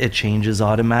does it. It changes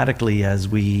automatically as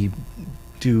we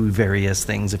do various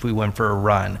things. If we went for a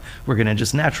run, we're going to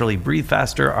just naturally breathe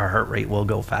faster, our heart rate will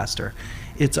go faster.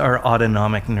 It's our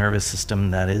autonomic nervous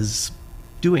system that is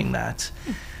doing that.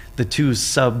 The two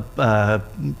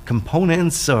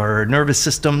components or nervous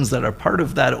systems that are part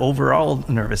of that overall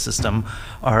nervous system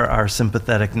are our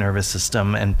sympathetic nervous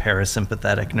system and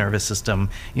parasympathetic nervous system.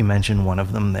 You mentioned one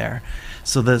of them there.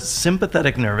 So the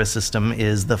sympathetic nervous system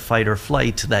is the fight or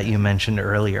flight that you mentioned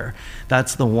earlier.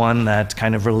 That's the one that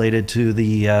kind of related to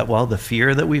the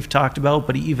fear that we've talked about,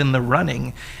 but even the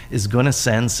running is going to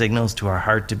send signals to our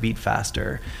heart to beat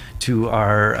faster, to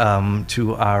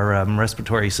our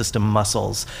respiratory system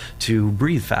muscles to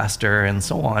breathe faster, and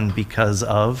so on, because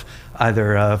of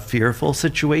either a fearful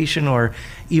situation, or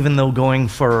even though going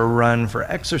for a run for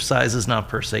exercise is not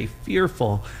per se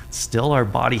fearful, still our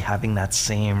body having that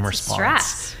same response.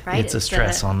 Stress, right? It's a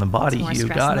stress on the body. You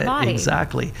got it.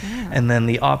 Exactly. Yeah. And then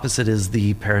the opposite is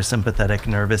the parasympathetic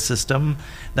nervous system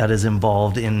that is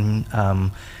involved in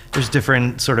there's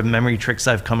different sort of memory tricks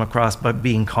I've come across, but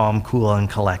being calm, cool, and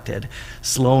collected,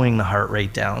 slowing the heart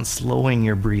rate down, slowing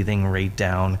your breathing rate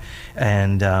down,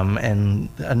 and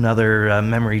another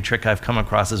memory trick I've come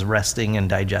across is resting and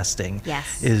digesting.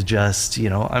 Yes. Is just,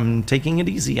 I'm taking it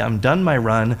easy. I'm done my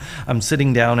run. I'm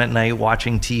sitting down at night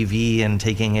watching TV and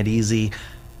taking it easy.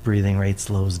 Breathing rate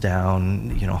slows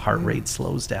down, heart rate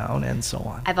slows down, and so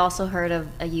on. I've also heard of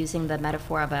using the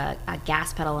metaphor of a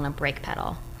gas pedal and a brake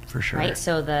pedal. For sure. Right?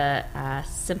 So the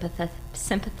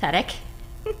sympathetic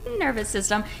nervous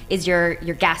system is your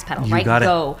gas pedal, You right? got it.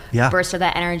 Go. Yeah. Burst of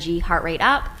that energy, heart rate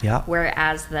up. Yeah.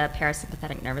 Whereas the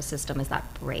parasympathetic nervous system is that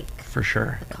brake. For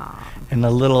sure. The calm. And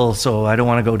so I don't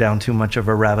want to go down too much of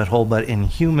a rabbit hole, but in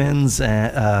humans,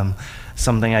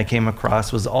 something I came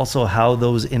across was also how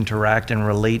those interact and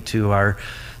relate to our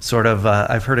sort of,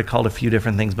 I've heard it called a few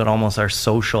different things, but almost our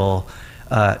social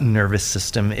nervous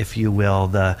system, if you will,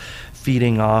 the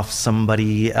feeding off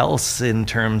somebody else in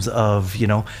terms of,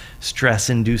 stress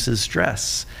induces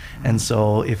stress. And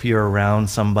so if you're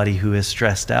around somebody who is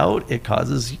stressed out, it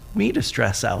causes me to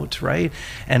stress out, right?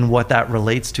 And what that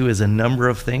relates to is a number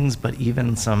of things, but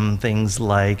even some things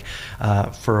like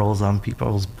furrows on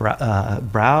people's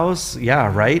brows.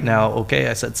 Yeah, right? Now, okay,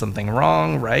 I said something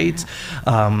wrong, right?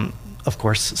 Of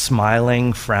course,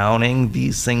 smiling, frowning,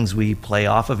 these things we play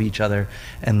off of each other,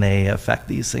 and they affect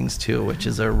these things too, which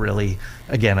is a really,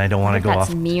 again, I don't want to go off.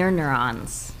 That's mirror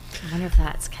neurons. I wonder if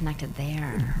that's connected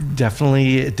there. It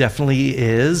definitely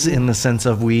is, in the sense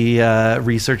of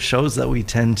research shows that we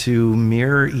tend to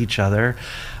mirror each other.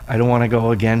 I don't want to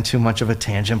go again too much of a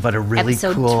tangent, but a really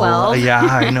Episode cool 12. Yeah,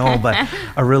 I know, but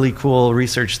a really cool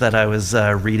research that I was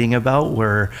reading about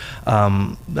where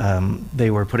they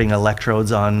were putting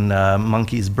electrodes on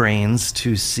monkeys' brains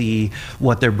to see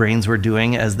what their brains were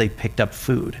doing as they picked up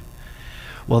food.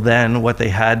 Well, then what they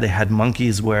had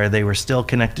monkeys where they were still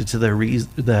connected to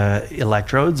the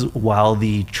electrodes while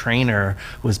the trainer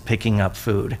was picking up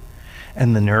food.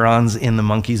 And the neurons in the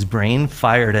monkey's brain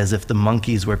fired as if the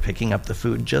monkeys were picking up the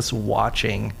food, just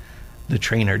watching the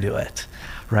trainer do it,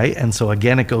 right? And so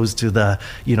again, it goes to the,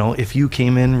 if you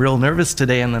came in real nervous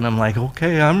today, and then I'm like,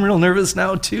 okay, I'm real nervous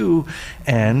now too.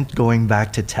 And going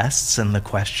back to tests and the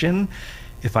question,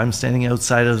 if I'm standing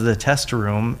outside of the test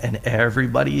room and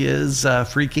everybody is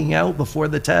freaking out before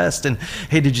the test and,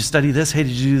 hey, did you study this? Hey,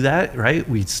 did you do that? Right?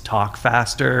 We talk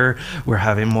faster. We're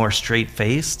having more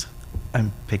straight-faced.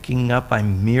 I'm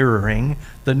mirroring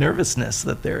the nervousness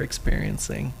that they're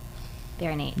experiencing.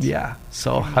 Very neat. Yeah.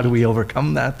 So how do we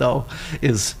overcome that, though,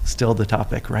 is still the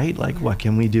topic, right? Like, what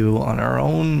can we do on our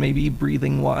own, maybe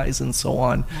breathing-wise and so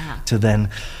on, to then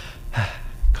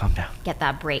calm down. Get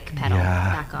that brake pedal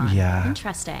back on. Yeah.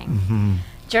 Interesting. Mm-hmm.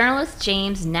 Journalist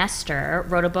James Nestor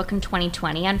wrote a book in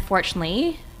 2020.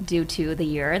 Unfortunately, due to the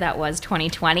year that was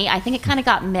 2020, I think it kind of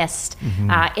got missed.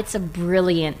 It's a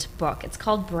brilliant book. It's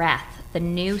called Breath, The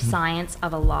New Science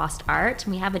of a Lost Art.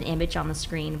 And we have an image on the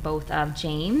screen, both of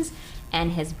James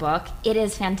and his book. It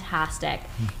is fantastic.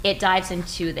 It dives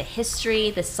into the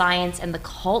history, the science, and the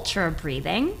culture of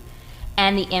breathing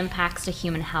and the impacts to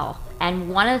human health.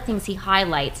 And one of the things he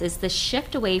highlights is the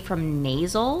shift away from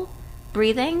nasal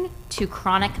breathing to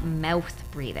chronic mouth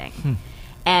breathing.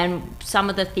 And some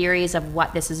of the theories of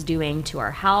what this is doing to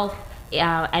our health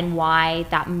and why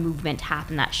that movement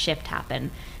happened, that shift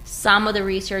happened. Some of the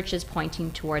research is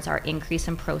pointing towards our increase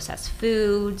in processed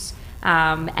foods.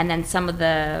 And then some of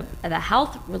the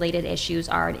health-related issues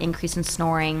are an increase in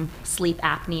snoring, sleep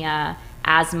apnea,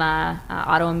 asthma,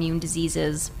 autoimmune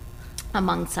diseases,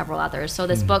 among several others. So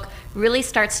this book really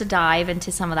starts to dive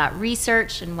into some of that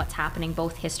research and what's happening,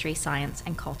 both history, science,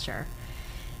 and culture.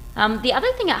 The other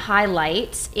thing it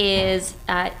highlights is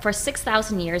for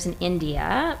 6,000 years in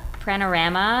India,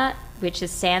 pranarama, which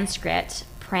is Sanskrit,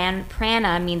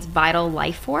 prana means vital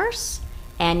life force,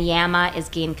 and yama is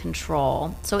gain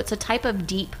control. So it's a type of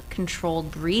deep,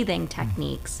 controlled breathing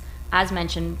techniques. As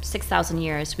mentioned, 6,000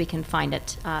 years, we can find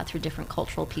it through different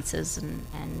cultural pieces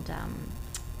and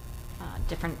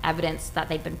different evidence that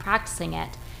they've been practicing it.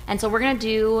 And so we're going to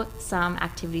do some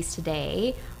activities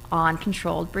today on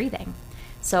controlled breathing.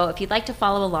 So if you'd like to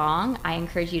follow along, I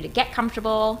encourage you to get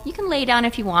comfortable. You can lay down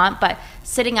if you want, but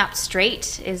sitting up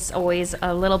straight is always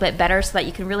a little bit better so that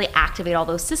you can really activate all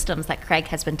those systems that Craig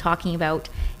has been talking about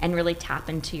and really tap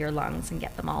into your lungs and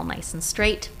get them all nice and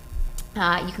straight.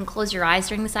 You can close your eyes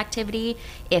during this activity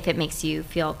if it makes you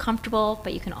feel comfortable,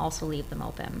 but you can also leave them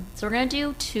open. So we're going to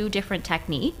do 2 different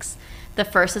techniques. The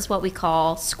first is what we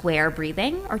call square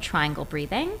breathing or triangle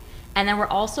breathing. And then we're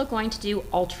also going to do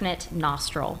alternate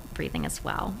nostril breathing as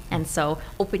well. And so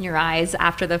open your eyes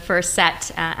after the first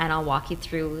set and I'll walk you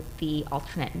through the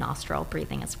alternate nostril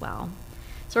breathing as well.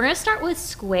 So we're going to start with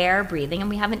square breathing, and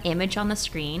we have an image on the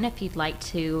screen if you'd like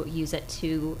to use it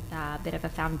to a bit of a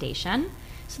foundation.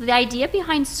 So the idea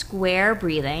behind square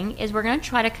breathing is we're going to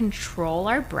try to control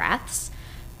our breaths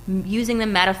using the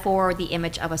metaphor or the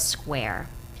image of a square.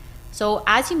 So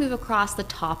as you move across the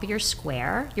top of your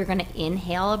square, you're going to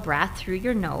inhale a breath through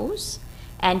your nose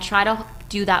and try to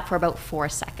do that for about 4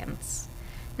 seconds.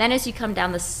 Then as you come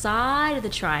down the side of the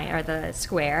triangle or the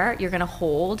square, you're going to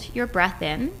hold your breath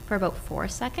in for about 4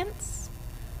 seconds.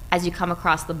 As you come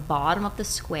across the bottom of the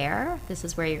square, this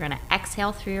is where you're going to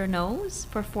exhale through your nose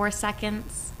for 4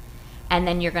 seconds. And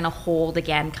then you're going to hold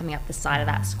again coming up the side of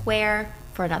that square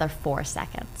for another 4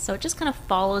 seconds. So it just kind of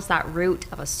follows that route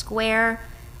of a square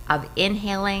of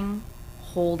inhaling,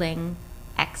 holding,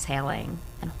 exhaling,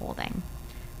 and holding.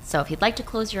 So if you'd like to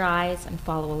close your eyes and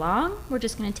follow along, we're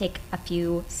just going to take a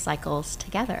few cycles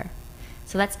together.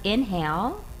 So let's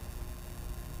inhale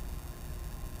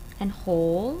and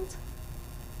hold.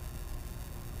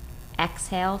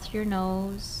 Exhale through your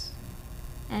nose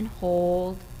and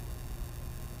hold.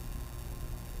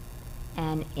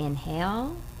 And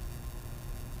inhale.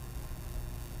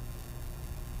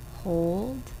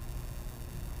 Hold.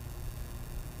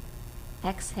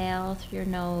 Exhale through your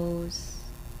nose.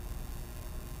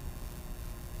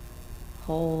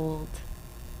 Hold.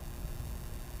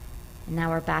 And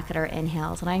now we're back at our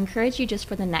inhales. And I encourage you just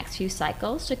for the next few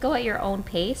cycles to go at your own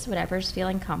pace, whatever's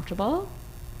feeling comfortable.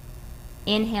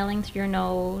 Inhaling through your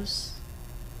nose.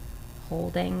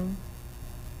 Holding.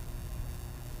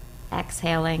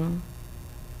 Exhaling.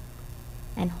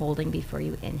 And holding before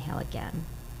you inhale again.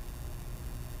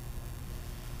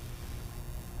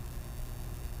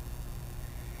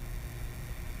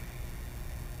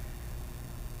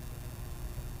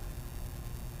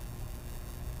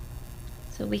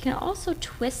 So we can also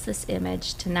twist this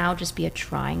image to now just be a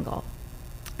triangle.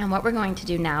 And what we're going to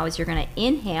do now is you're going to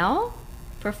inhale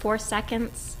for 4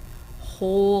 seconds,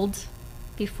 hold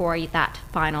before that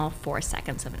final 4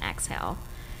 seconds of an exhale.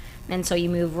 And so you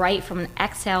move right from an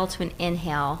exhale to an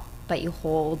inhale, but you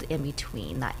hold in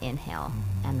between that inhale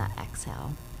and that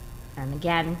exhale. And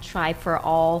again, try for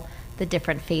all the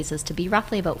different phases to be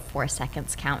roughly about 4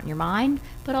 seconds count in your mind,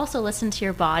 but also listen to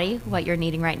your body, what you're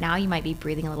needing right now. You might be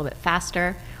breathing a little bit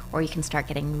faster, or you can start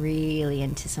getting really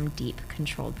into some deep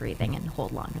controlled breathing and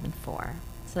hold longer than 4.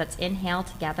 So let's inhale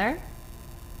together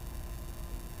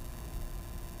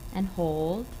and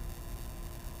hold.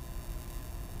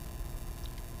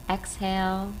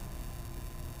 Exhale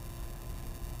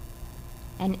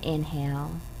and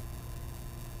inhale.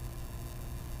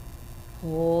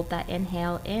 Hold that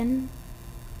inhale in.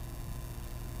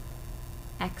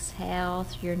 Exhale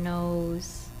through your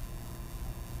nose.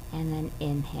 And then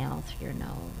inhale through your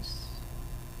nose.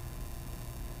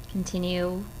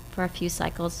 Continue for a few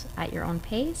cycles at your own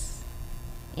pace.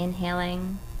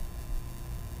 Inhaling.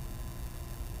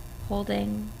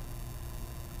 Holding.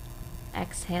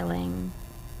 Exhaling.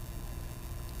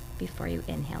 Before you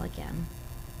inhale again.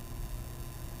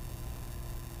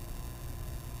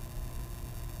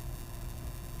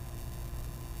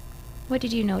 What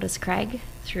did you notice, Craig,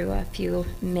 through a few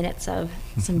minutes of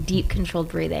some deep controlled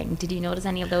breathing? Did you notice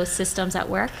any of those systems at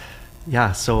work?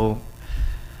 Yeah, so,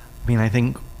 I mean, I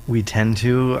think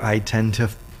I tend to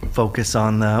focus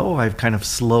on I've kind of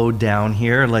slowed down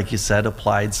here, like you said,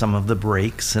 applied some of the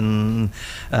brakes and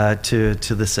to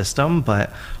the system. But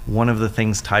one of the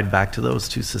things tied back to those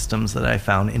two systems that I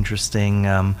found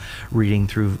interesting reading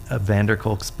through Van der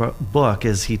Kolk's book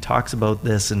is he talks about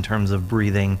this in terms of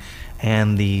breathing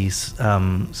and the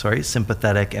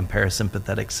sympathetic and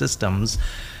parasympathetic systems,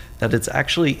 that it's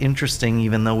actually interesting,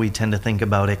 even though we tend to think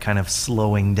about it kind of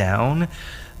slowing down,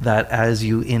 that as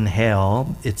you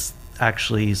inhale, it's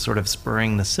actually sort of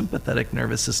spurring the sympathetic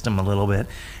nervous system a little bit,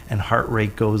 and heart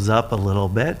rate goes up a little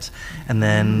bit, and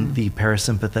then the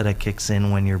parasympathetic kicks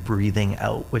in when you're breathing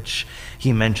out, which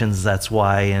he mentions that's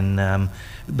why in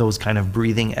those kind of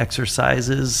breathing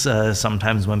exercises,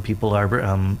 sometimes when people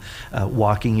are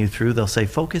walking you through, they'll say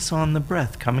focus on the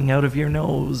breath coming out of your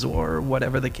nose or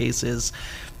whatever the case is,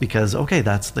 because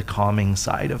that's the calming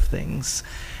side of things.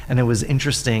 And it was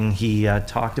interesting, he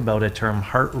talked about a term,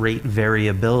 heart rate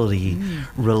variability,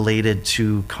 related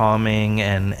to calming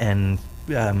and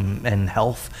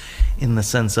health, in the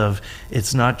sense of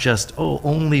it's not just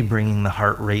only bringing the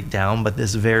heart rate down, but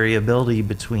this variability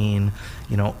between,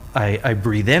 I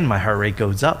breathe in, my heart rate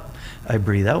goes up. I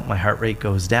breathe out, my heart rate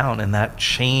goes down, and that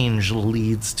change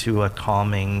leads to a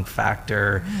calming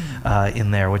factor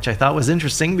in there, which I thought was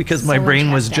interesting, because my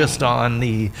brain was just on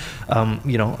the,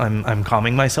 I'm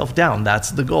calming myself down.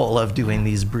 That's the goal of doing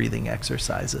these breathing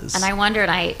exercises. And I wondered,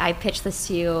 I pitched this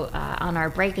to you on our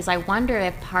break, is I wonder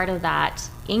if part of that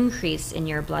increase in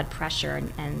your blood pressure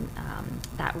and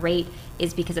that rate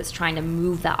is because it's trying to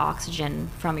move that oxygen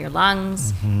from your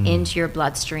lungs into your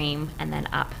bloodstream and then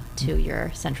up to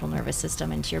your central nervous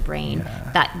system, into your brain,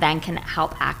 that then can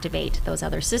help activate those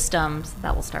other systems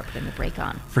that will start putting the brake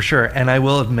on. For sure. And I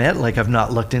will admit, I've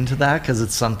not looked into that, because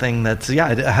it's something that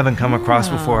I haven't come across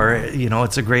before.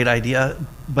 It's a great idea,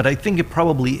 but I think it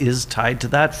probably is tied to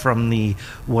that from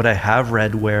what I have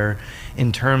read, where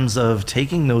in terms of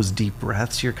taking those deep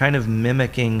breaths, you're kind of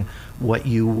mimicking what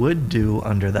you would do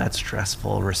under that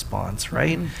stressful response,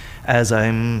 right? As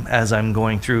I'm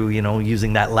going through,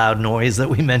 using that loud noise that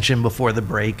we mentioned before the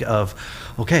break of,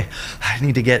 okay, I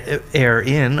need to get air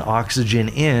in, oxygen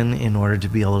in order to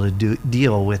be able to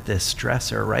deal with this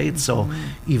stressor, right? So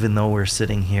even though we're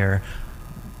sitting here,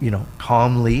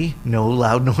 calmly, no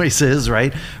loud noises,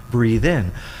 right? Breathe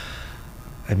in.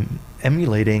 I'm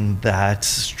emulating that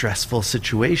stressful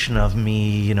situation of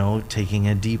me, taking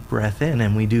a deep breath in,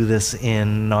 and we do this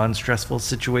in non-stressful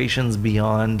situations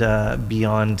beyond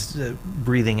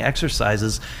breathing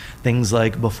exercises, things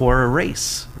like before a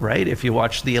race, right? If you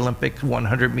watch the Olympic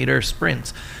 100-meter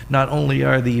sprints, not only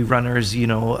are the runners,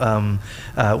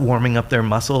 warming up their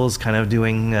muscles, kind of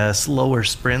doing slower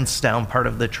sprints down part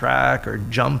of the track or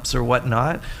jumps or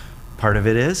whatnot, part of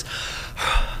it is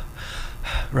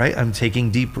right? I'm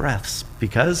taking deep breaths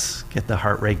because get the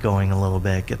heart rate going a little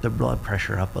bit, get the blood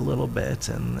pressure up a little bit,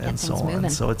 and so on. Moving.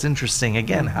 So it's interesting,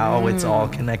 again, how it's all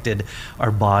connected,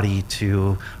 our body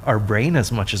to our brain,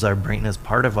 as much as our brain is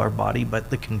part of our body, but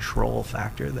the control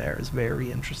factor there is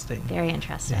very interesting. Very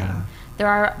interesting. Yeah. There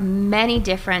are many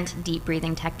different deep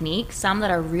breathing techniques, some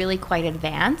that are really quite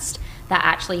advanced, that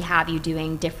actually have you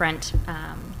doing different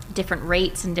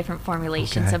rates and different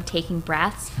formulations of taking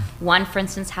breaths. One, for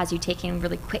instance, has you taking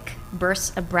really quick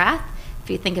bursts of breath. If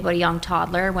you think about a young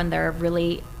toddler when they're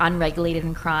really unregulated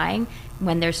and crying,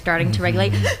 when they're starting to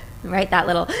regulate, right,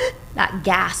 that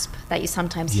gasp that you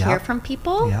sometimes hear from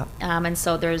people. And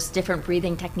so there's different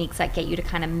breathing techniques that get you to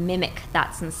kind of mimic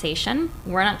that sensation.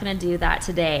 We're not going to do that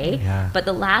today, but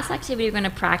the last activity we're going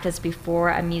to practice before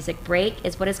a music break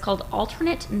is what is called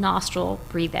alternate nostril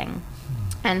breathing.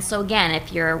 And so again,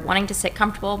 if you're wanting to sit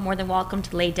comfortable, more than welcome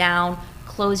to lay down,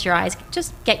 close your eyes,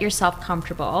 just get yourself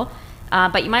comfortable.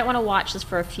 But you might want to watch this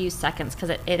for a few seconds because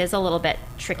it is a little bit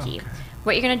tricky. Okay.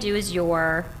 What you're going to do is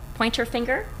your pointer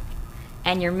finger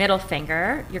and your middle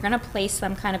finger, you're going to place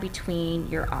them kind of between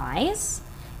your eyes.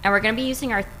 And we're going to be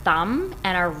using our thumb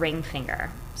and our ring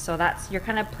finger. So you're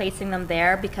kind of placing them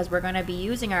there because we're going to be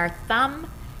using our thumb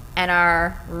and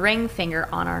our ring finger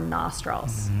on our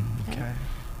nostrils. Okay.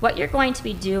 What you're going to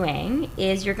be doing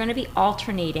is you're going to be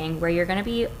alternating where you're going to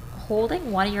be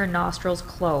holding one of your nostrils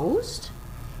closed,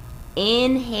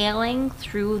 inhaling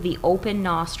through the open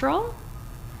nostril,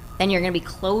 then you're going to be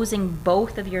closing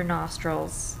both of your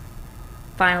nostrils,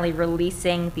 finally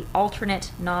releasing the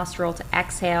alternate nostril to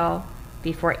exhale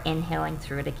before inhaling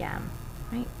through it again,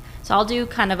 right? So I'll do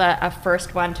kind of a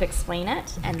first one to explain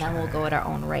it, and then we'll go at our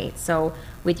own rate. So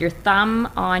with your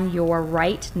thumb on your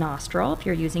right nostril, if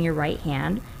you're using your right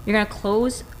hand, you're going to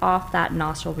close off that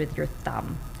nostril with your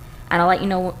thumb. And I'll let you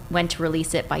know when to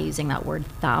release it by using that word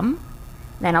thumb.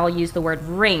 Then I'll use the word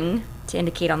ring to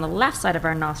indicate on the left side of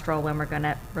our nostril when we're going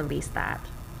to release that.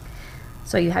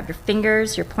 So you have your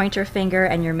fingers, your pointer finger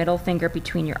and your middle finger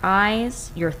between your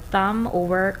eyes, your thumb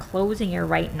over closing your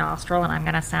right nostril, and I'm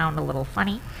going to sound a little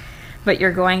funny, but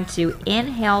you're going to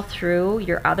inhale through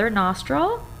your other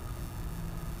nostril,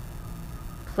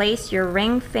 place your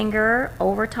ring finger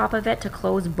over top of it to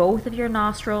close both of your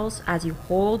nostrils as you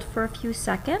hold for a few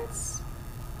seconds,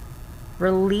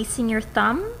 releasing your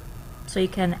thumb so you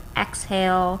can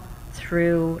exhale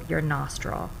through your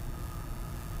nostril.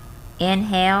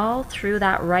 Inhale through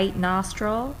that right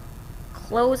nostril,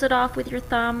 close it off with your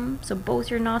thumb so both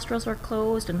your nostrils are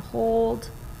closed, and hold.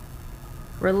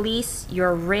 Release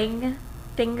your ring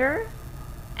finger,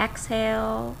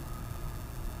 exhale,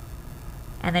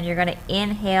 and then you're going to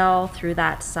inhale through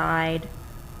that side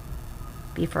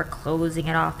before closing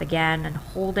it off again and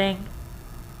holding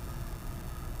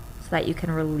so that you can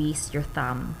release your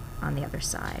thumb on the other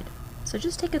side. So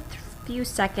just take a few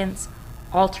seconds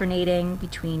alternating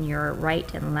between your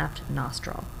right and left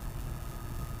nostril.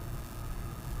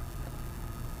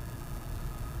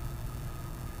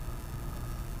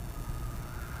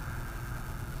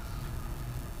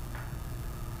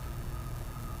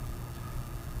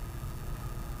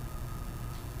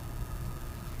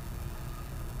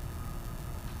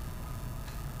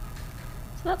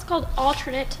 So that's called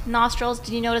alternate nostrils.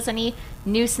 Did you notice any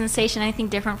new sensation, anything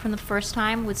different from the first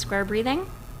time with square breathing?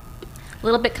 A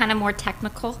little bit kind of more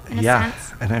technical in a sense.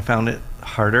 Yeah, and I found it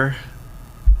harder.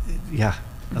 Yeah,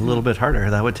 a little bit harder.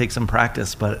 That would take some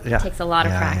practice, but yeah. It takes a lot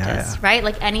of practice, right?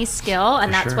 Like any skill,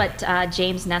 and that's sure. what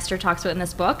James Nestor talks about in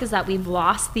this book, is that we've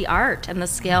lost the art and the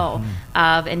skill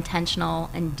of intentional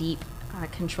and deep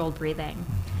controlled breathing.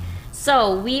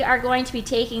 So we are going to be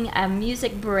taking a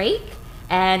music break,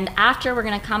 and after we're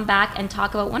going to come back and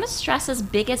talk about one of stress's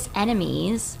biggest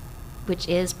enemies, which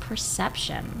is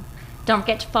perception. Don't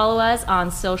forget to follow us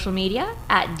on social media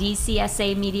at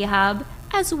DCSA Media Hub,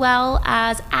 as well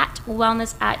as at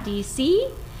Wellness at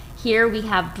DC. Here we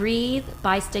have Breathe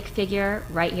by Stick Figure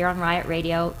right here on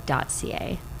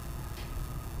riotradio.ca.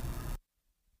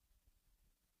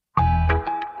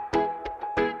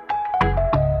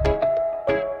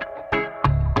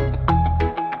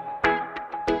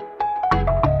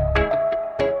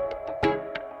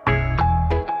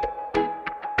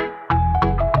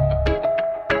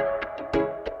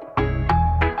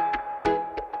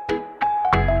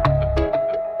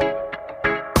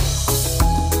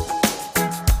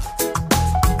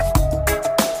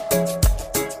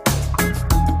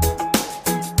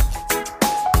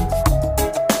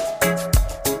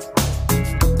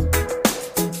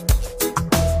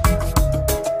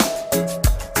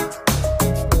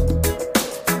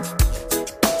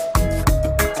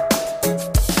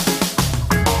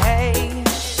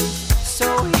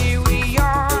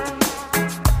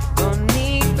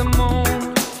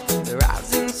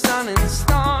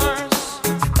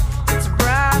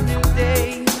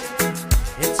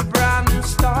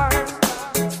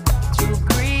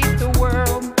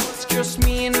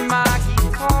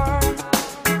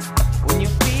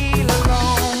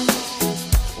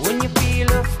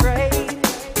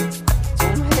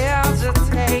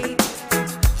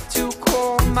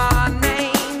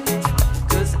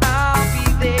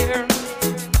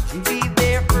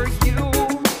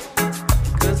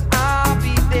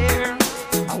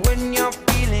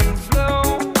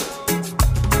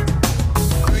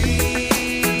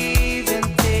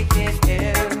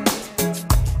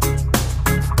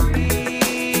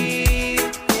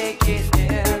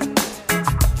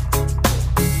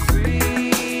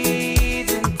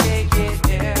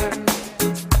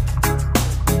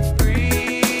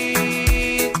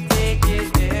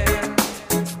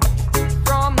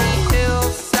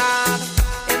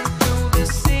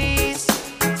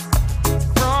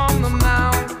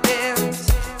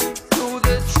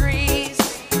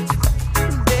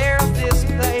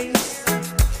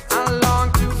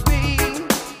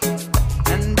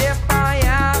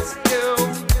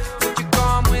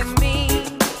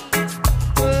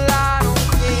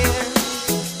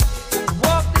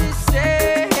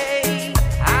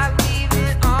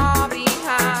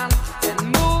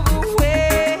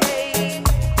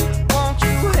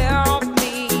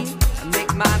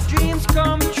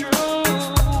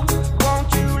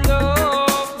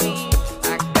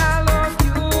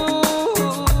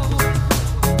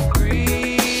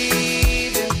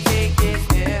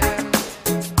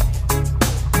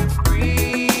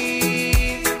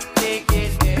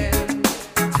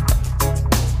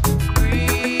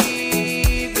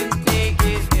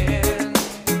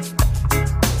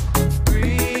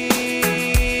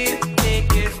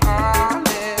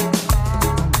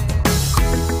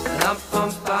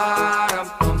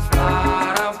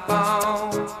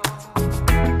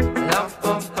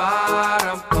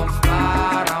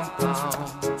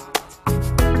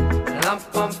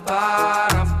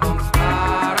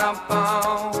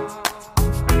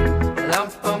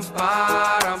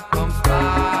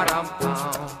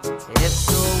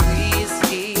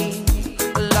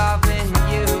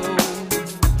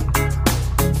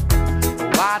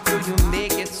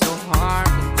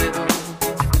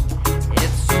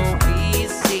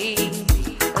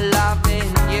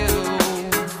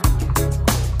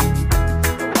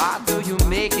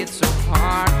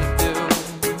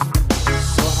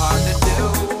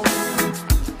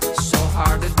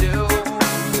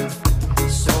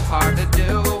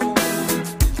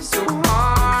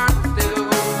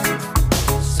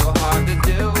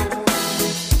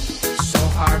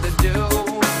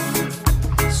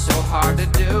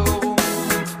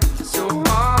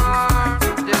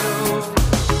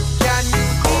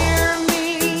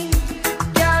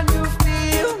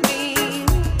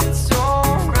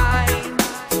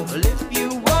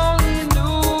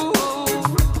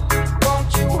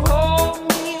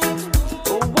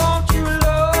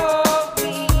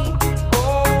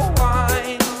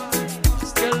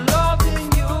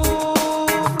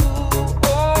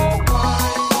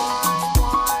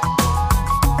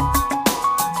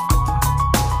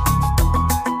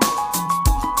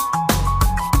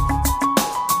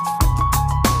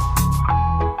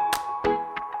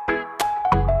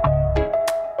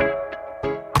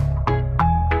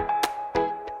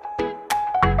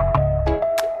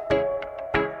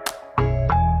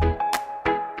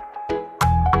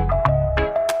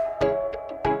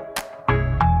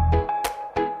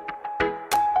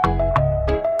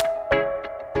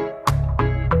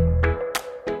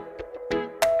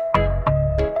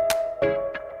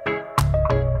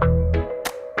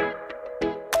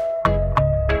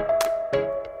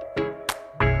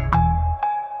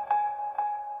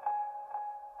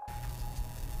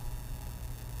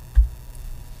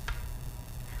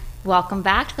 Welcome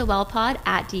back to the WellPod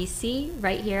at DC,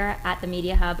 right here at the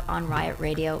Media Hub on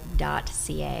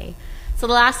riotradio.ca. So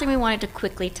the last thing we wanted to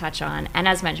quickly touch on, and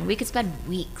as mentioned, we could spend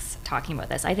weeks talking about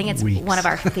this. I think it's one of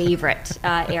our favorite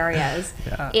areas,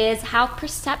 is how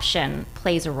perception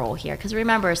plays a role here. Because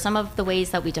remember, some of the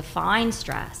ways that we define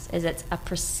stress is it's a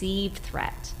perceived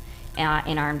threat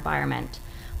in our environment.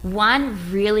 One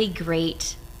really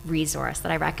great resource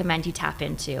that I recommend you tap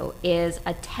into is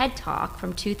a TED Talk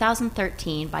from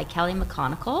 2013 by Kelly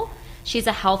McConigal. She's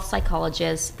a health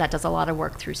psychologist that does a lot of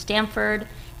work through Stanford,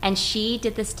 and she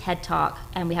did this TED Talk,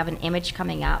 and we have an image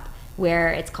coming up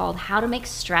where it's called How to Make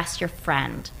Stress Your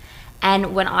Friend.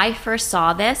 And when I first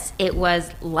saw this, it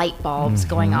was light bulbs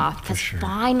going off, because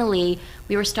finally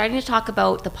we were starting to talk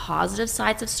about the positive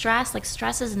sides of stress. Like,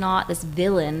 stress is not this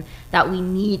villain that we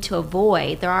need to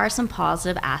avoid. There are some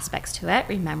positive aspects to it.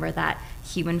 Remember that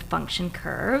human function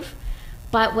curve.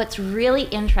 But what's really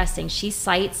interesting, she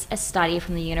cites a study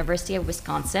from the University of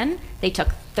Wisconsin. They took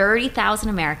 30,000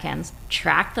 Americans,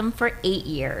 tracked them for 8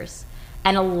 years,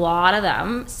 and a lot of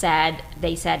them said,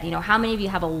 how many of you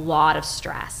have a lot of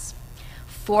stress?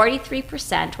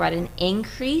 43% were at an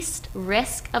increased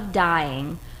risk of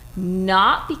dying,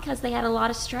 not because they had a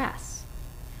lot of stress,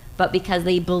 but because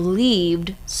they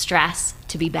believed stress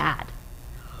to be bad.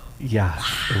 Yeah,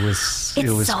 it was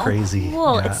so crazy.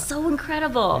 Cool. Yeah. It's so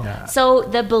incredible. Yeah. So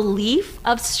the belief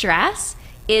of stress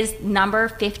is number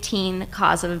 15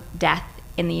 cause of death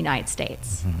in the United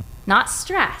States. Not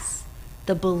stress.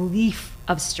 The belief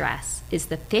of stress is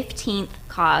the 15th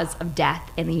cause of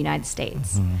death in the United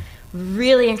States.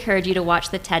 Really encourage you to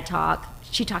watch the TED Talk.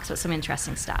 She talks about some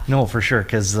interesting stuff. No, for sure,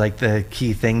 because like the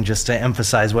key thing, just to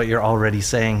emphasize what you're already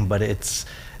saying, but it's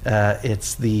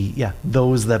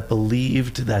those that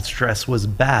believed that stress was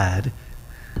bad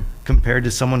compared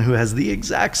to someone who has the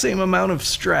exact same amount of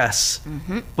stress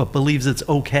but believes it's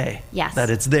okay. Yes. That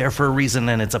it's there for a reason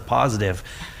and it's a positive.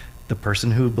 The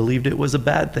person who believed it was a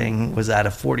bad thing was at a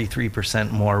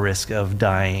 43% more risk of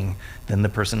dying than the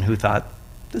person who thought,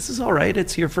 this is all right,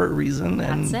 it's here for a reason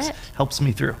and helps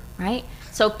me through. Right?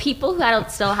 So people who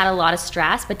still had a lot of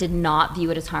stress but did not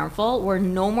view it as harmful were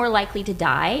no more likely to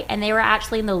die, and they were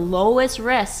actually in the lowest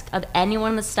risk of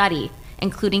anyone in the study,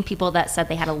 including people that said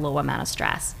they had a low amount of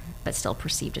stress but still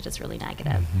perceived it as really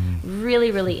negative. Really,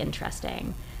 really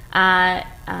interesting.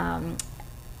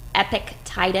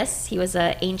 Epictetus, he was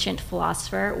an ancient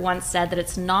philosopher, once said that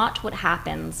it's not what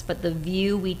happens, but the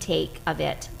view we take of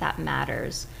it that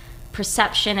matters.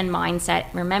 Perception and mindset,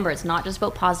 remember, it's not just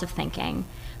about positive thinking,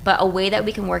 but a way that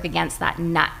we can work against that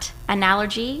nut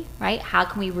analogy, right? How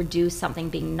can we reduce something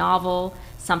being novel,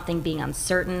 something being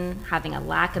uncertain, having a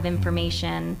lack of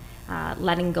information,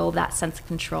 letting go of that sense of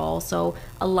control. So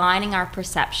aligning our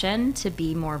perception to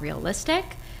be more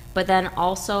realistic, but then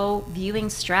also viewing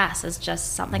stress as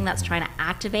just something that's trying to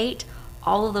activate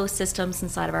all of those systems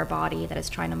inside of our body that is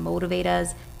trying to motivate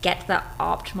us, get to that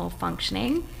optimal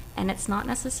functioning. And it's not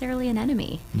necessarily an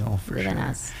enemy within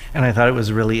us. And I thought it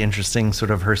was really interesting, sort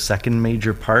of her second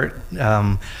major part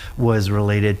was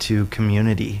related to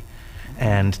community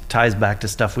and ties back to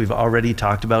stuff we've already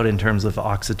talked about in terms of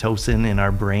oxytocin in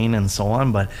our brain and so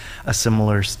on, but a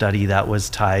similar study that was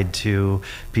tied to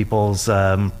people's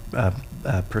or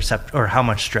how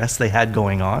much stress they had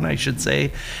going on, I should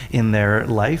say, in their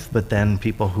life, but then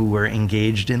people who were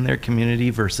engaged in their community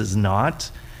versus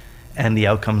not. And the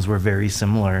outcomes were very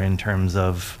similar in terms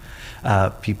of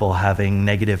people having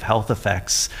negative health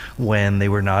effects when they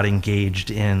were not engaged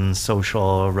in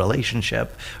social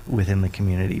relationship within the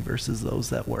community versus those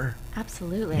that were.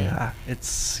 Absolutely. Yeah,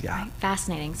 it's Right,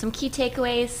 fascinating. Some key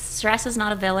takeaways: stress is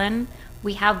not a villain.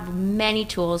 We have many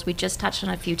tools, we just touched on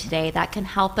a few today, that can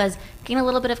help us gain a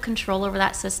little bit of control over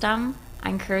that system. I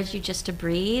encourage you just to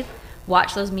breathe,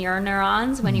 watch those mirror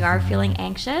neurons when you are feeling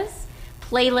anxious.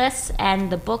 Playlists and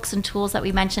the books and tools that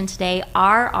we mentioned today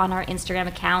are on our Instagram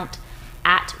account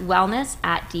at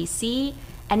wellness@DC.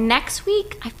 And next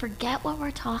week, I forget what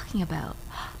we're talking about.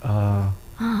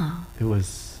 It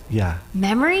was,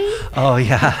 memory? Oh,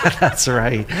 yeah, that's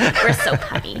right. We're so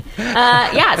punny.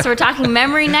 So we're talking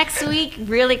memory next week.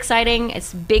 Really exciting.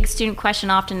 It's a big student question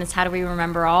often is how do we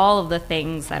remember all of the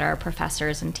things that our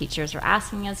professors and teachers are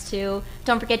asking us to.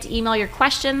 Don't forget to email your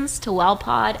questions to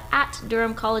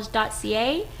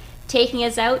wellpod@durhamcollege.ca. Taking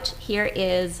us out, here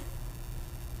is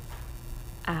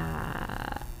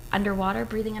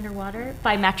Breathing Underwater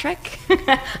by Metric.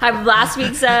 I have last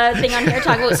week's thing on here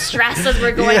talking about stress as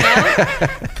we're going out.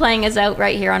 Playing us out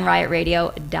right here on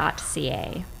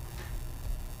riotradio.ca.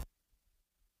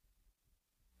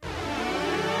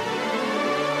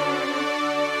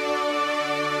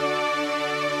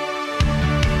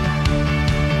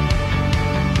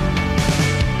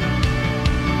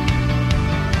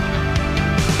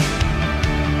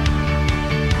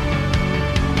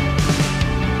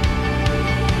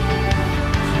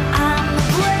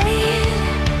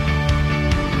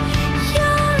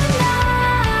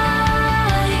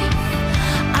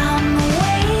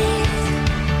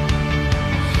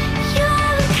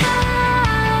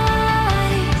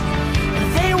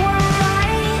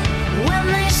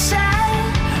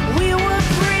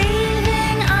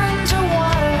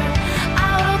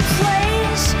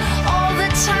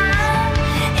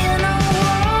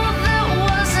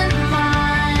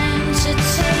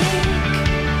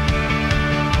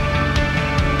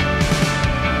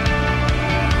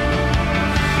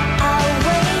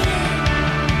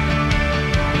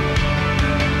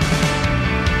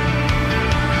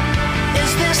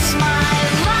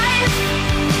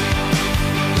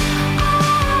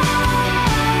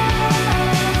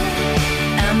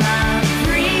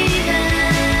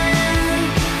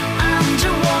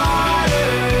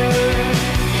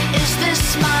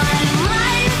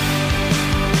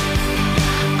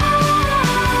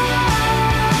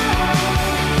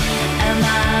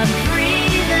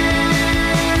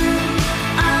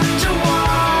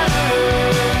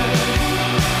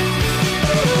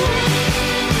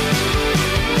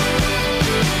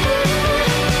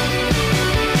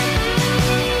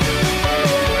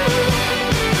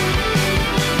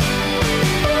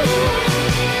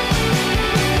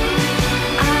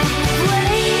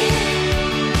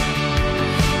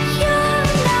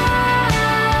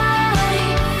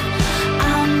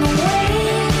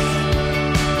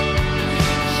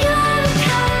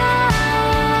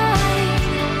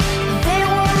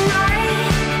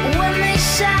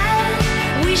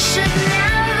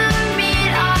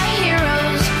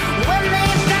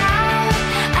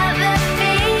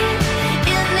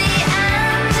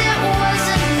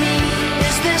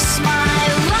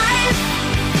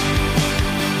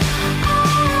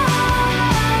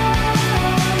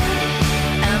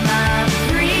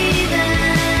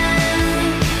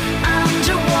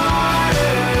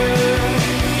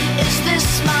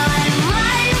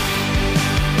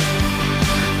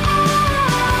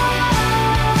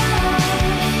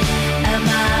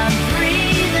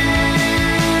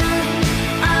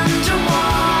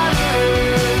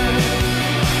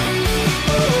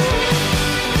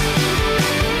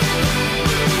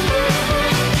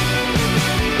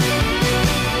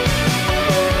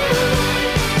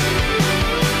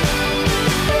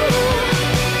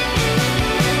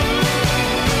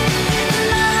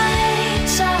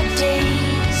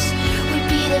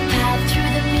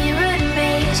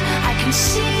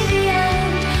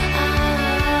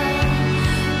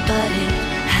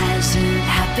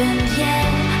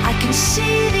 she